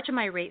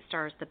 RHMI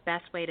RateStar is the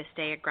best way to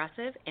stay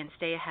aggressive and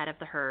stay ahead of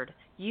the herd.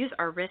 Use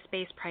our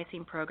risk-based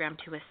pricing program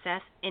to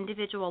assess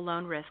individual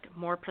loan risk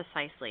more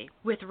precisely.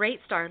 With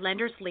RateStar,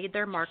 lenders lead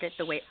their market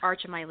the way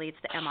RHMI leads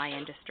the MI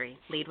industry.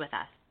 Lead with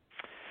us.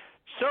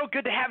 So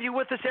good to have you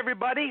with us,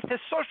 everybody.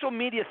 This social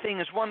media thing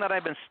is one that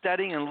I've been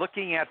studying and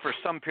looking at for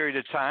some period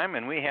of time,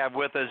 and we have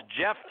with us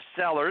Jeff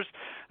Sellers,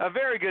 a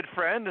very good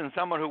friend and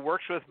someone who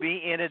works with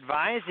me in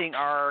advising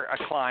our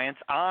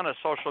clients on a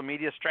social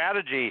media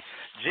strategy.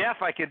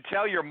 Jeff, I can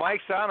tell your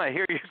mic's on. I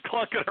hear you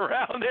clunking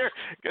around there.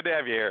 Good to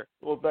have you here.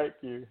 Well, thank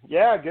you.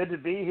 Yeah, good to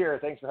be here.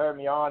 Thanks for having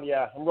me on.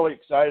 Yeah, I'm really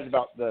excited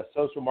about the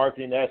social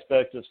marketing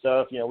aspect of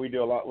stuff. We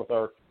do a lot with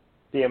our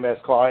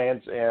CMS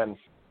clients, and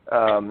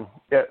a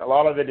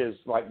lot of it is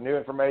like new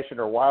information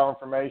or wow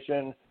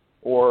information,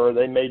 or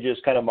they may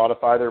just kind of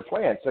modify their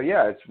plan. So,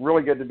 yeah, it's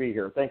really good to be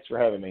here. Thanks for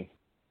having me.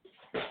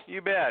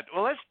 You bet.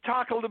 Well, let's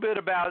talk a little bit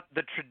about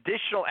the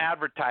traditional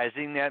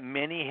advertising that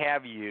many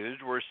have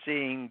used. We're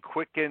seeing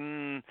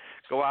Quicken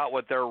go out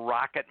with their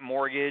Rocket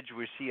Mortgage.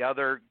 We see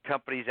other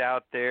companies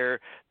out there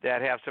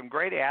that have some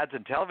great ads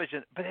on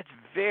television, but it's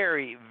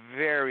very,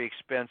 very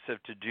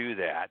expensive to do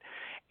that.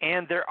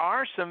 And there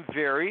are some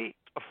very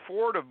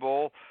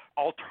affordable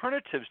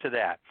alternatives to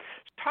that.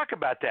 Talk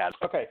about that.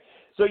 Okay.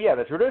 So, yeah,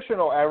 the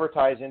traditional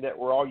advertising that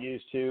we're all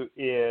used to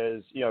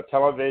is,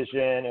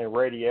 television and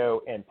radio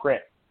and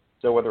print.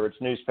 So whether it's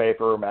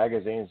newspaper,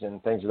 magazines,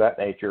 and things of that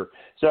nature.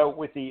 So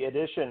with the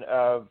addition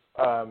of,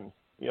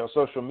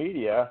 social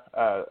media,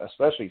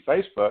 especially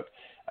Facebook,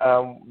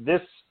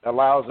 this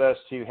allows us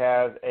to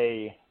have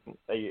a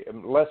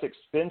less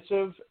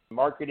expensive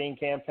marketing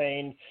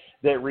campaign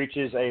that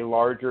reaches a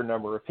larger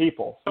number of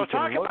people. So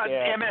talk about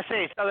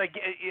MSAs. So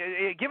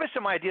give us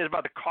some ideas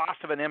about the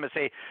cost of an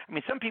MSA. I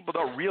mean, some people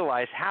don't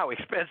realize how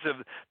expensive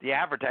the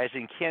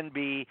advertising can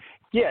be.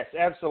 Yes,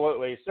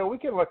 absolutely. So we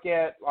can look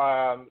at,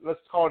 let's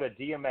call it a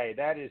DMA.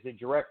 That is the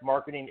direct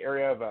marketing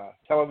area of a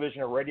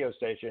television or radio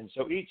station.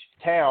 So each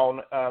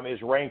town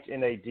is ranked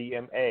in a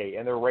DMA,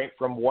 and they're ranked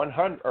from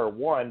 100, or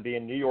 1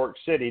 being New York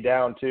City,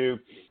 down to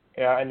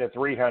in the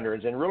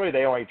 300s, and really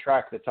they only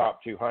track the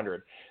top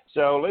 200.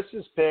 So let's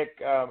just pick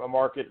a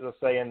market, let's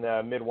say in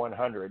the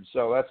mid-100s.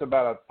 So that's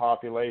about a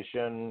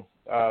population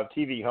of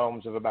TV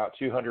homes of about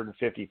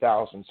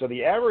 250,000. So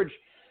the average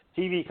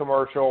TV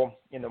commercial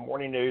in the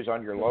morning news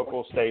on your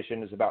local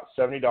station is about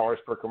 $70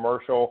 per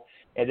commercial,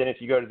 And then if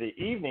you go to the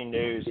evening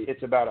news,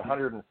 it's about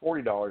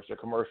 $140 a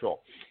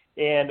commercial.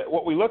 And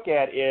what we look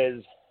at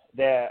is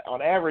that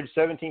on average,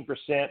 17%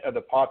 of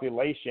the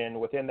population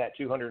within that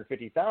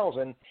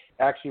 250,000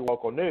 actually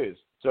local news.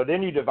 So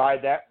then you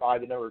divide that by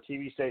the number of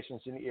TV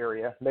stations in the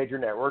area. Major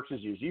networks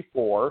is usually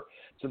 4.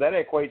 So that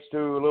equates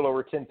to a little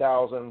over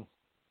 10,000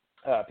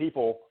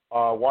 people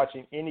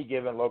watching any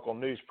given local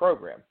news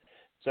program.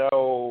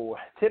 So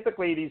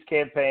typically these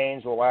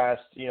campaigns will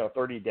last,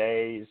 30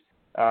 days.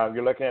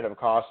 You're looking at a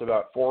cost of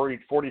about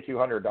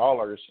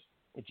 $4,200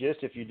 just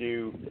if you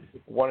do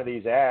one of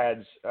these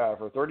ads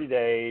for 30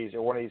 days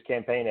or one of these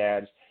campaign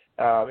ads.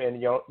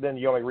 And then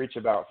you only reach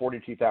about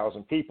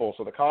 42,000 people.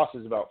 So the cost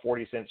is about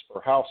 40 cents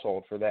per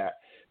household for that.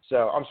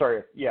 So I'm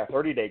sorry,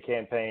 30-day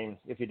campaign.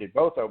 If you did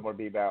both of them, would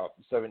be about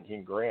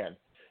 $17,000.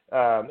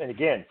 And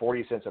again,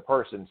 40 cents a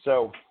person.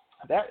 So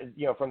that,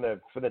 from the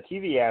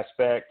TV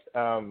aspect,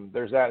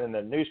 there's that in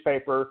the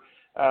newspaper.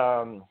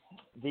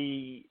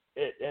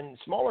 In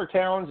smaller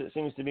towns, it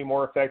seems to be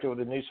more effective with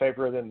the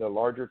newspaper than the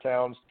larger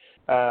towns.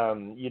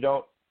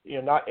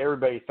 Not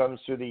everybody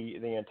thumbs through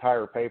the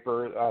entire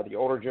paper. The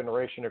older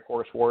generation, of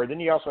course, were. Then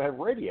you also have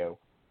radio,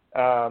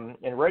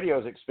 and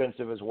radio is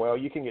expensive as well.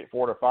 You can get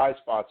 4 to 5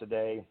 spots a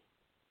day.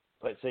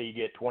 Let's say you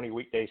get 20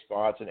 weekday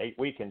spots and 8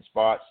 weekend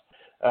spots.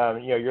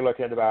 You're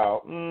looking at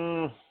about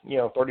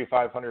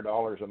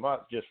 $3,500 a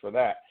month just for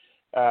that.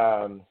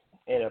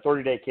 In a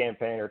 30-day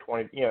campaign or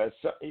 20,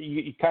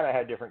 you kind of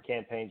have different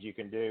campaigns you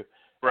can do.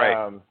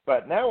 Right.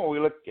 But now when we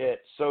look at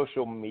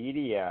social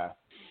media,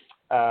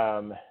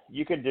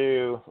 you could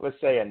do, let's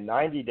say, a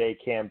 90-day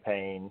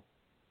campaign.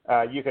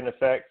 You can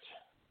affect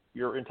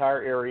your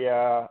entire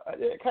area.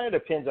 It kind of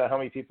depends on how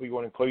many people you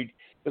want to include.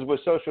 Because with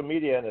social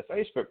media and the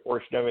Facebook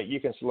portion of it, you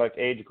can select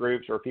age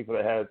groups or people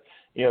that have,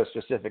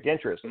 specific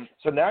interests.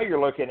 So now you're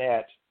looking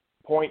at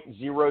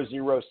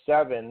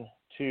 0.007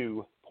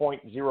 to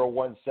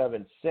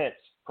 0.017 cents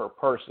per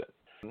person.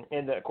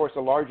 And of course,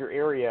 the larger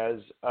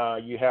areas,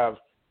 you have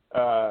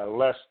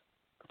less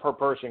per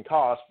person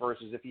cost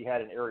versus if you had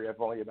an area of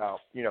only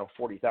about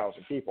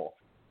 40,000 people.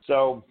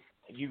 So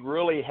you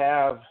really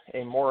have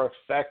a more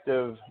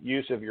effective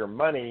use of your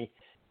money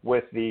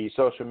with the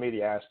social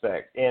media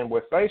aspect. And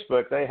with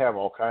Facebook, they have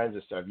all kinds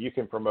of stuff. You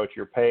can promote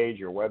your page,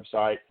 your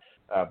website,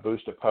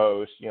 boost a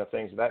post,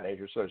 things of that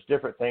nature. So there's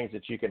different things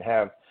that you can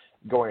have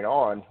going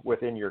on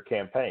within your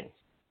campaign.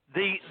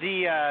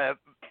 The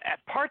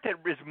part that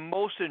is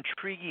most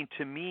intriguing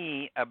to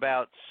me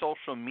about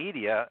social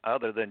media,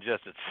 other than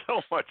just it's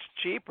so much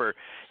cheaper,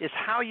 is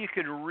how you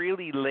can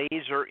really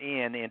laser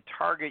in and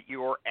target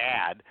your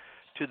ad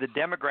to the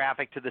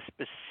demographic, to the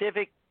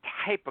specific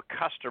type of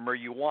customer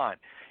you want.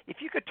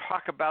 If you could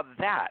talk about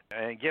that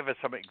and give us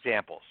some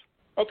examples.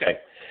 Okay.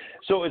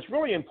 So it's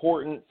really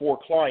important for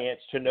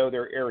clients to know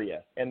their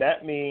area, and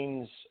that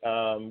means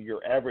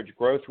your average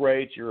growth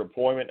rates, your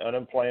employment,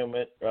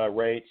 unemployment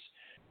rates.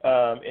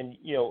 And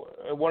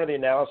one of the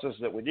analysis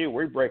that we do,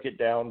 we break it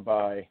down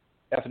by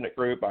ethnic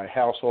group, by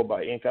household,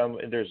 by income.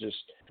 And there's just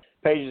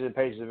pages and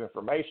pages of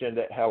information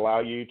that allow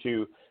you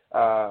to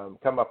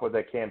come up with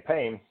a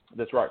campaign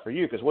that's right for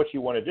you. Because what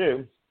you want to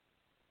do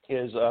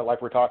is,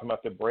 like we're talking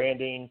about the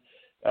branding,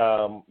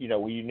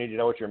 you need to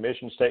know what your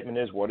mission statement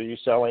is. What are you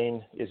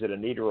selling? Is it a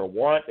need or a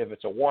want? If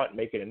it's a want,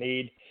 make it a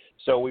need.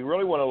 So we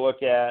really want to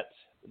look at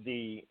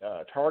the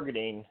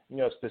targeting,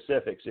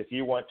 specifics. If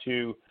you want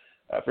to,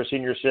 for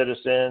senior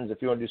citizens,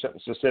 if you want to do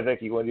something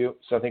specific, you want to do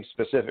something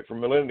specific for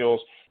millennials,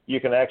 you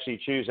can actually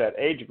choose that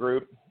age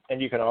group,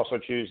 and you can also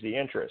choose the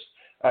interest.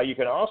 You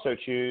can also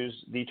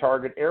choose the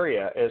target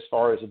area as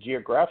far as a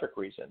geographic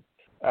reason.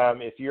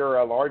 If you're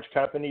a large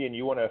company and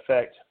you want to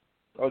affect,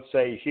 let's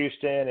say,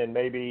 Houston and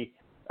maybe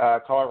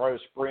Colorado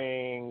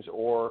Springs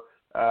or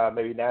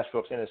maybe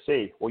Nashville,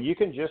 Tennessee, well, you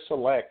can just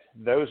select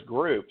those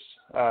groups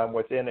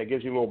within. It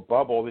gives you a little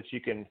bubble that you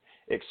can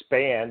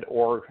expand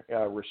or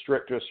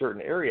restrict to a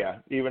certain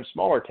area, even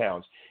smaller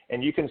towns,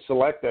 and you can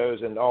select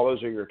those, and all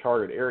those are your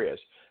target areas.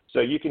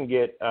 So you can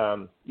get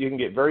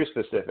very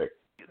specific.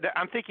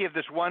 I'm thinking of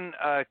this one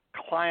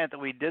client that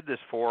we did this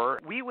for.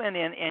 We went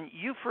in, and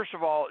you, first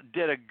of all,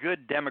 did a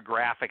good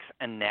demographics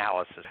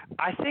analysis.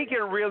 I think it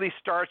really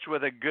starts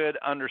with a good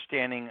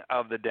understanding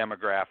of the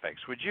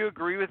demographics. Would you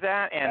agree with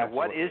that? And Absolutely.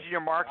 What is your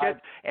market?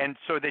 And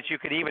so that you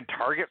can even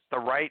target the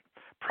right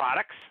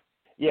products?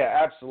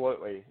 Yeah,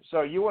 absolutely.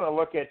 So you want to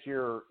look at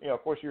your,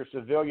 of course, your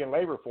civilian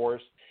labor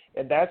force,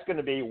 and that's going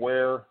to be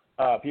where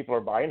people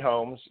are buying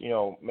homes,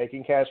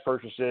 making cash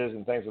purchases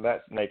and things of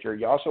that nature.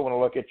 You also want to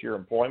look at your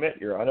employment,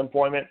 your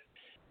unemployment,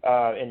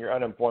 and your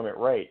unemployment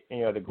rate.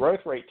 The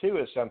growth rate, too,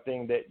 is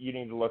something that you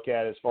need to look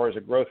at as far as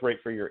a growth rate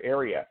for your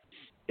area.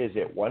 Is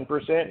it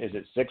 1%? Is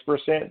it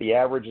 6%? The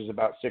average is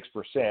about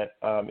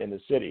 6% in the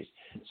cities.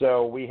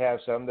 So we have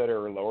some that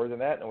are lower than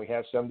that, and we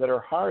have some that are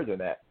higher than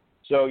that.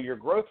 So your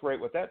growth rate,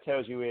 what that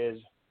tells you is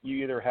you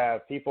either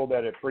have people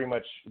that are pretty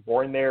much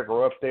born there,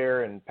 grow up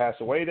there, and pass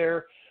away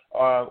there,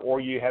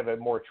 or you have a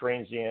more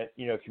transient,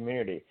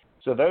 community.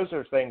 So those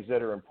are things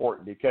that are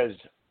important because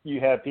you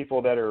have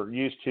people that are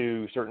used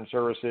to certain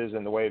services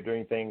and the way of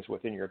doing things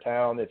within your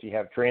town. If you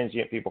have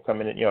transient people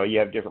coming in, you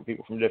have different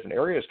people from different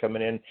areas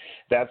coming in,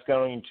 that's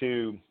going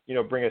to,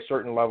 bring a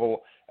certain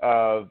level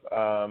of,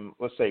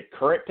 let's say,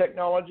 current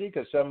technology,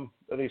 because some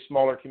of these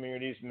smaller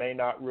communities may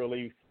not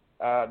really,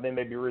 they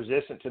may be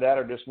resistant to that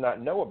or just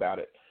not know about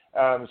it.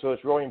 So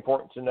it's really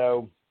important to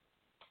know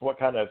what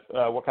kind of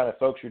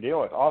folks you're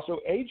dealing with. Also,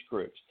 age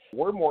groups.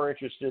 We're more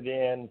interested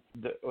in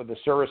the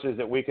services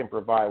that we can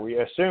provide. We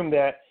assume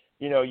that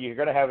you're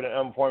going to have an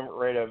unemployment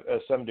rate of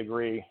some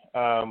degree.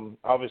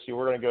 Obviously,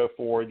 we're going to go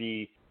for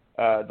the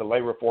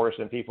labor force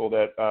and people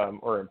that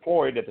are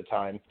employed at the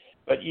time.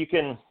 But you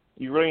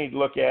really need to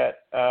look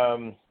at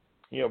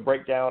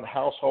break down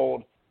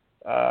household.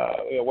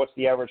 What's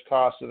the average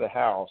cost of the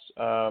house?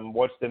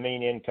 What's the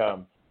mean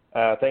income?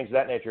 Things of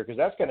that nature, because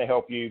that's going to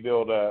help you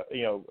build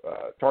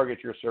target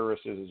your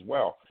services as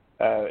well.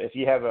 If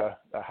you have a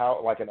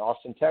house like in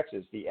Austin,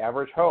 Texas, the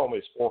average home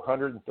is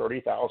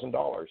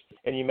 $430,000,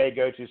 and you may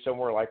go to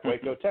somewhere like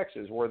Waco,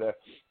 Texas, where the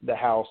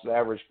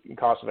average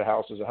cost of a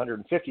house is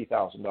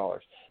 $150,000.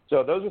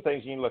 So those are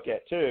things you can look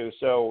at too.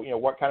 So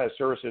what kind of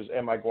services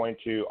am I going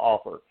to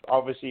offer?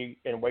 Obviously,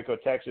 in Waco,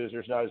 Texas,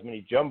 there's not as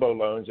many jumbo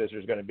loans as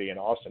there's going to be in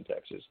Austin,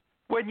 Texas.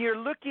 When you're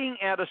looking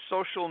at a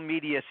social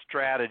media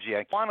strategy,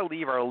 I want to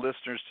leave our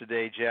listeners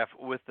today, Jeff,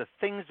 with the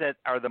things that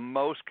are the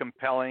most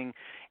compelling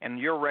and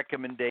your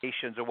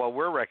recommendations of what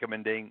we're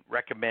recommending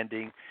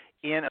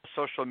in a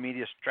social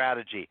media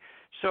strategy.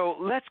 So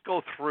let's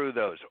go through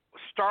those.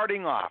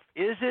 Starting off,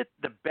 is it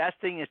the best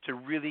thing is to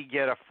really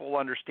get a full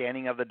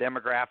understanding of the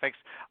demographics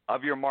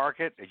of your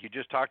market, as you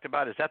just talked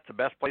about? Is that the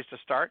best place to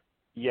start?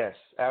 Yes,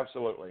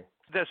 absolutely.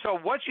 So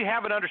once you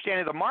have an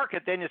understanding of the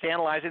market, then it's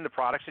analyzing the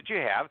products that you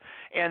have,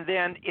 and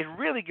then it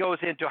really goes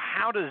into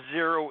how to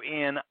zero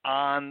in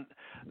on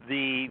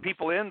the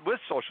people in with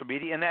social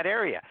media in that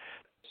area.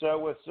 So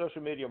with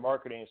social media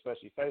marketing,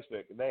 especially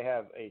Facebook, they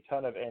have a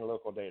ton of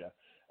analytical data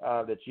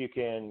that you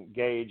can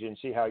gauge and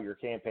see how your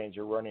campaigns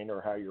are running or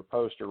how your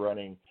posts are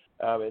running.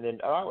 And then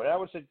I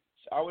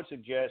would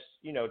suggest,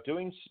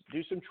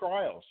 do some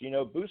trials,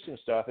 boost some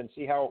stuff and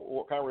see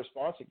what kind of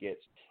response it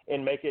gets,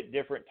 and make it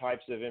different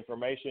types of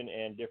information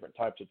and different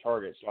types of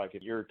targets. Like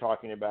if you're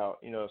talking about,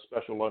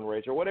 special loan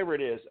rates or whatever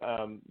it is,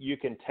 you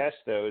can test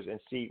those and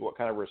see what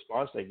kind of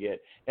response they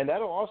get. And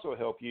that'll also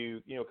help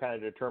you, kind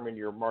of determine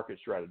your market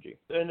strategy.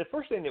 And the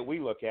first thing that we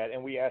look at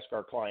and we ask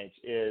our clients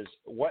is,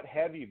 what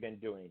have you been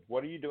doing?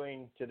 What are you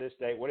doing to this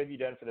day? What have you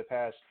done for the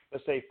past,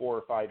 let's say, 4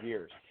 or 5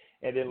 years?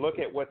 And then look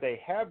at what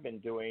they have been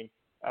doing,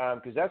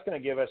 because that's going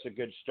to give us a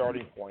good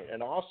starting point.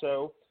 And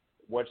also,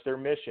 what's their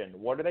mission?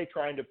 What are they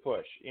trying to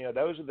push?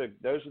 Those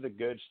are the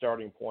good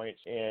starting points,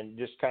 and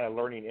just kind of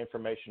learning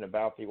information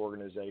about the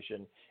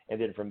organization. And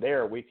then from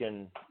there, we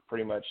can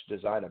pretty much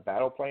design a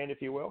battle plan,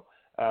 if you will.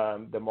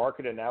 The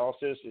market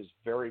analysis is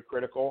very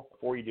critical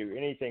before you do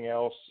anything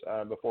else.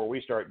 Before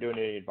we start doing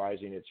any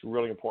advising, it's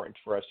really important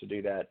for us to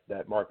do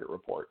that market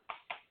report.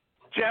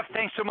 Jeff,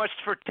 thanks so much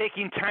for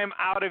taking time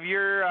out of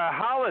your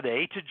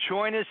holiday to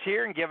join us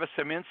here and give us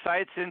some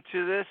insights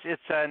into this.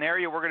 It's an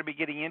area we're going to be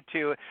getting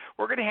into.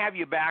 We're going to have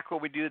you back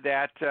when we do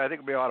that. I think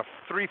it'll be about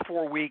a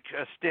 3-4 week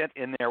stint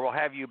in there. We'll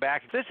have you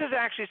back. This is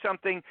actually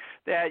something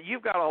that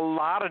you've got a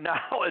lot of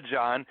knowledge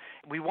on.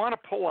 We want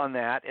to pull on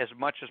that as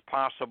much as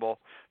possible.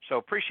 So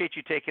appreciate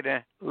you taking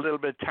a little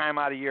bit of time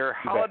out of your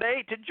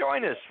holiday to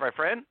join us, my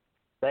friend.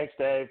 Thanks,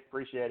 Dave.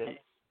 Appreciate it.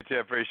 I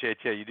appreciate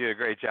you. You do a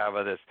great job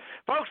of this.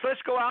 Folks,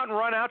 let's go out and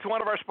run out to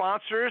one of our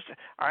sponsors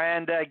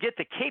and get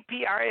the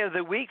KPI of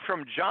the week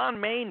from John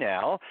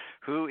Maynell,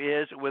 who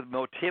is with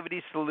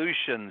Motivity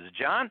Solutions.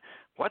 John,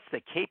 what's the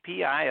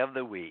KPI of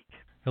the week?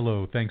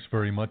 Hello. Thanks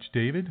very much,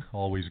 David.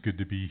 Always good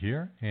to be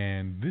here.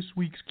 And this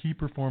week's key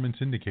performance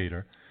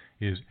indicator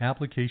is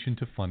application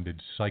to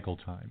funded cycle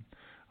time.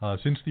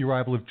 Since the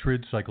arrival of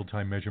TRID, cycle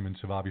time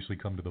measurements have obviously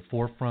come to the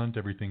forefront,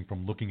 everything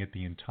from looking at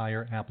the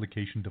entire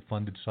application to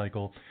funded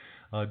cycle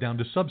down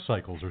to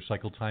subcycles or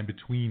cycle time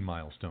between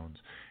milestones.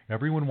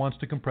 Everyone wants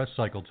to compress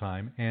cycle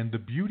time, and the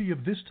beauty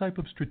of this type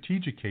of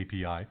strategic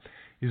KPI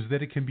is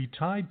that it can be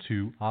tied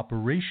to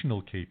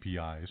operational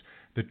KPIs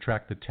that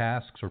track the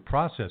tasks or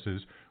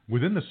processes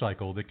within the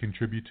cycle that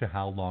contribute to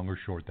how long or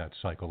short that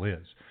cycle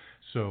is.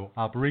 So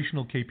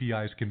operational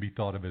KPIs can be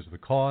thought of as the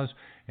cause,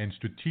 and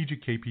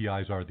strategic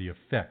KPIs are the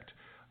effect.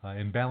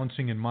 And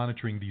balancing and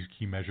monitoring these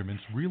key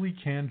measurements really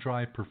can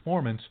drive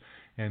performance,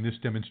 and this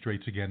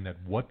demonstrates again that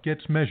what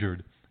gets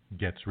measured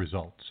gets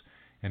results.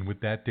 And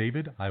with that,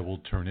 David, I will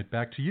turn it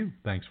back to you.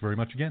 Thanks very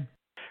much again.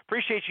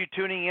 Appreciate you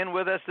tuning in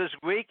with us this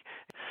week,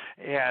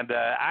 and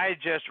I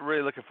just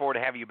really looking forward to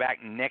having you back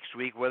next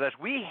week with us.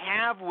 We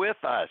have with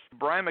us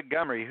Brian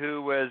Montgomery,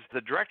 who was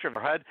the director of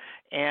HUD,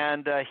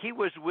 and he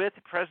was with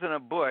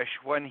President Bush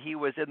when he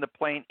was in the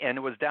plane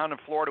and was down in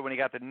Florida when he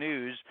got the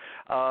news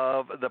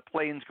of the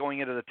planes going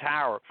into the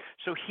tower.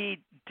 So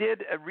he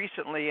did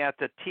recently at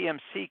the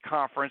TMC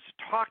conference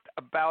talked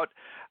about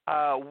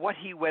what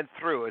he went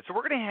through. And so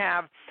we're going to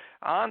have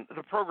on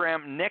the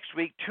program next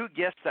week, two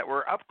guests that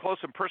were up close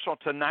and personal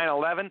to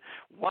 9/11.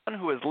 One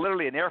who is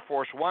literally an Air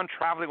Force One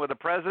traveling with the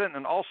president,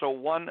 and also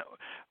one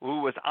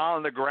who was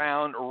on the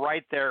ground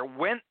right there,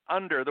 went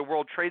under the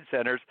World Trade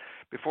Centers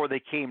before they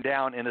came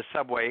down in a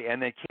subway,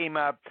 and they came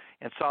up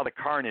and saw the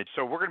carnage.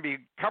 So we're going to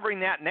be covering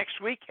that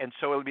next week, and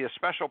so it'll be a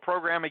special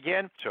program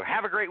again. So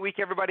have a great week,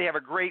 everybody. Have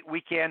a great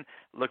weekend.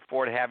 Look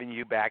forward to having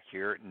you back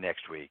here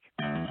next week.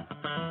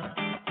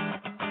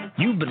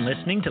 You've been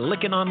listening to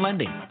Lykken on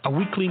Lending, a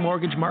weekly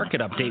mortgage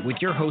market update with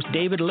your host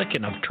David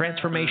Lykken of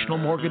Transformational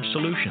Mortgage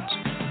Solutions.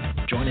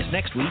 Join us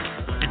next week,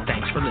 and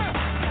thanks for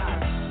listening.